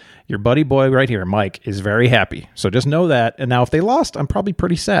NFL, your buddy boy right here, Mike, is very happy. So just know that. And now if they lost, I'm probably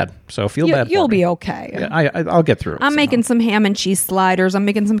pretty sad. So feel bad for me. You'll be okay. Yeah, I'll get through it. I'm making some ham and cheese sliders. I'm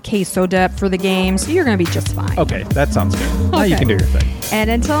making some queso dip for the game. So you're going to be just fine. Okay, that sounds good. Now you can do your thing. And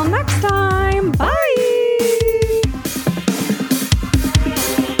until next time, bye.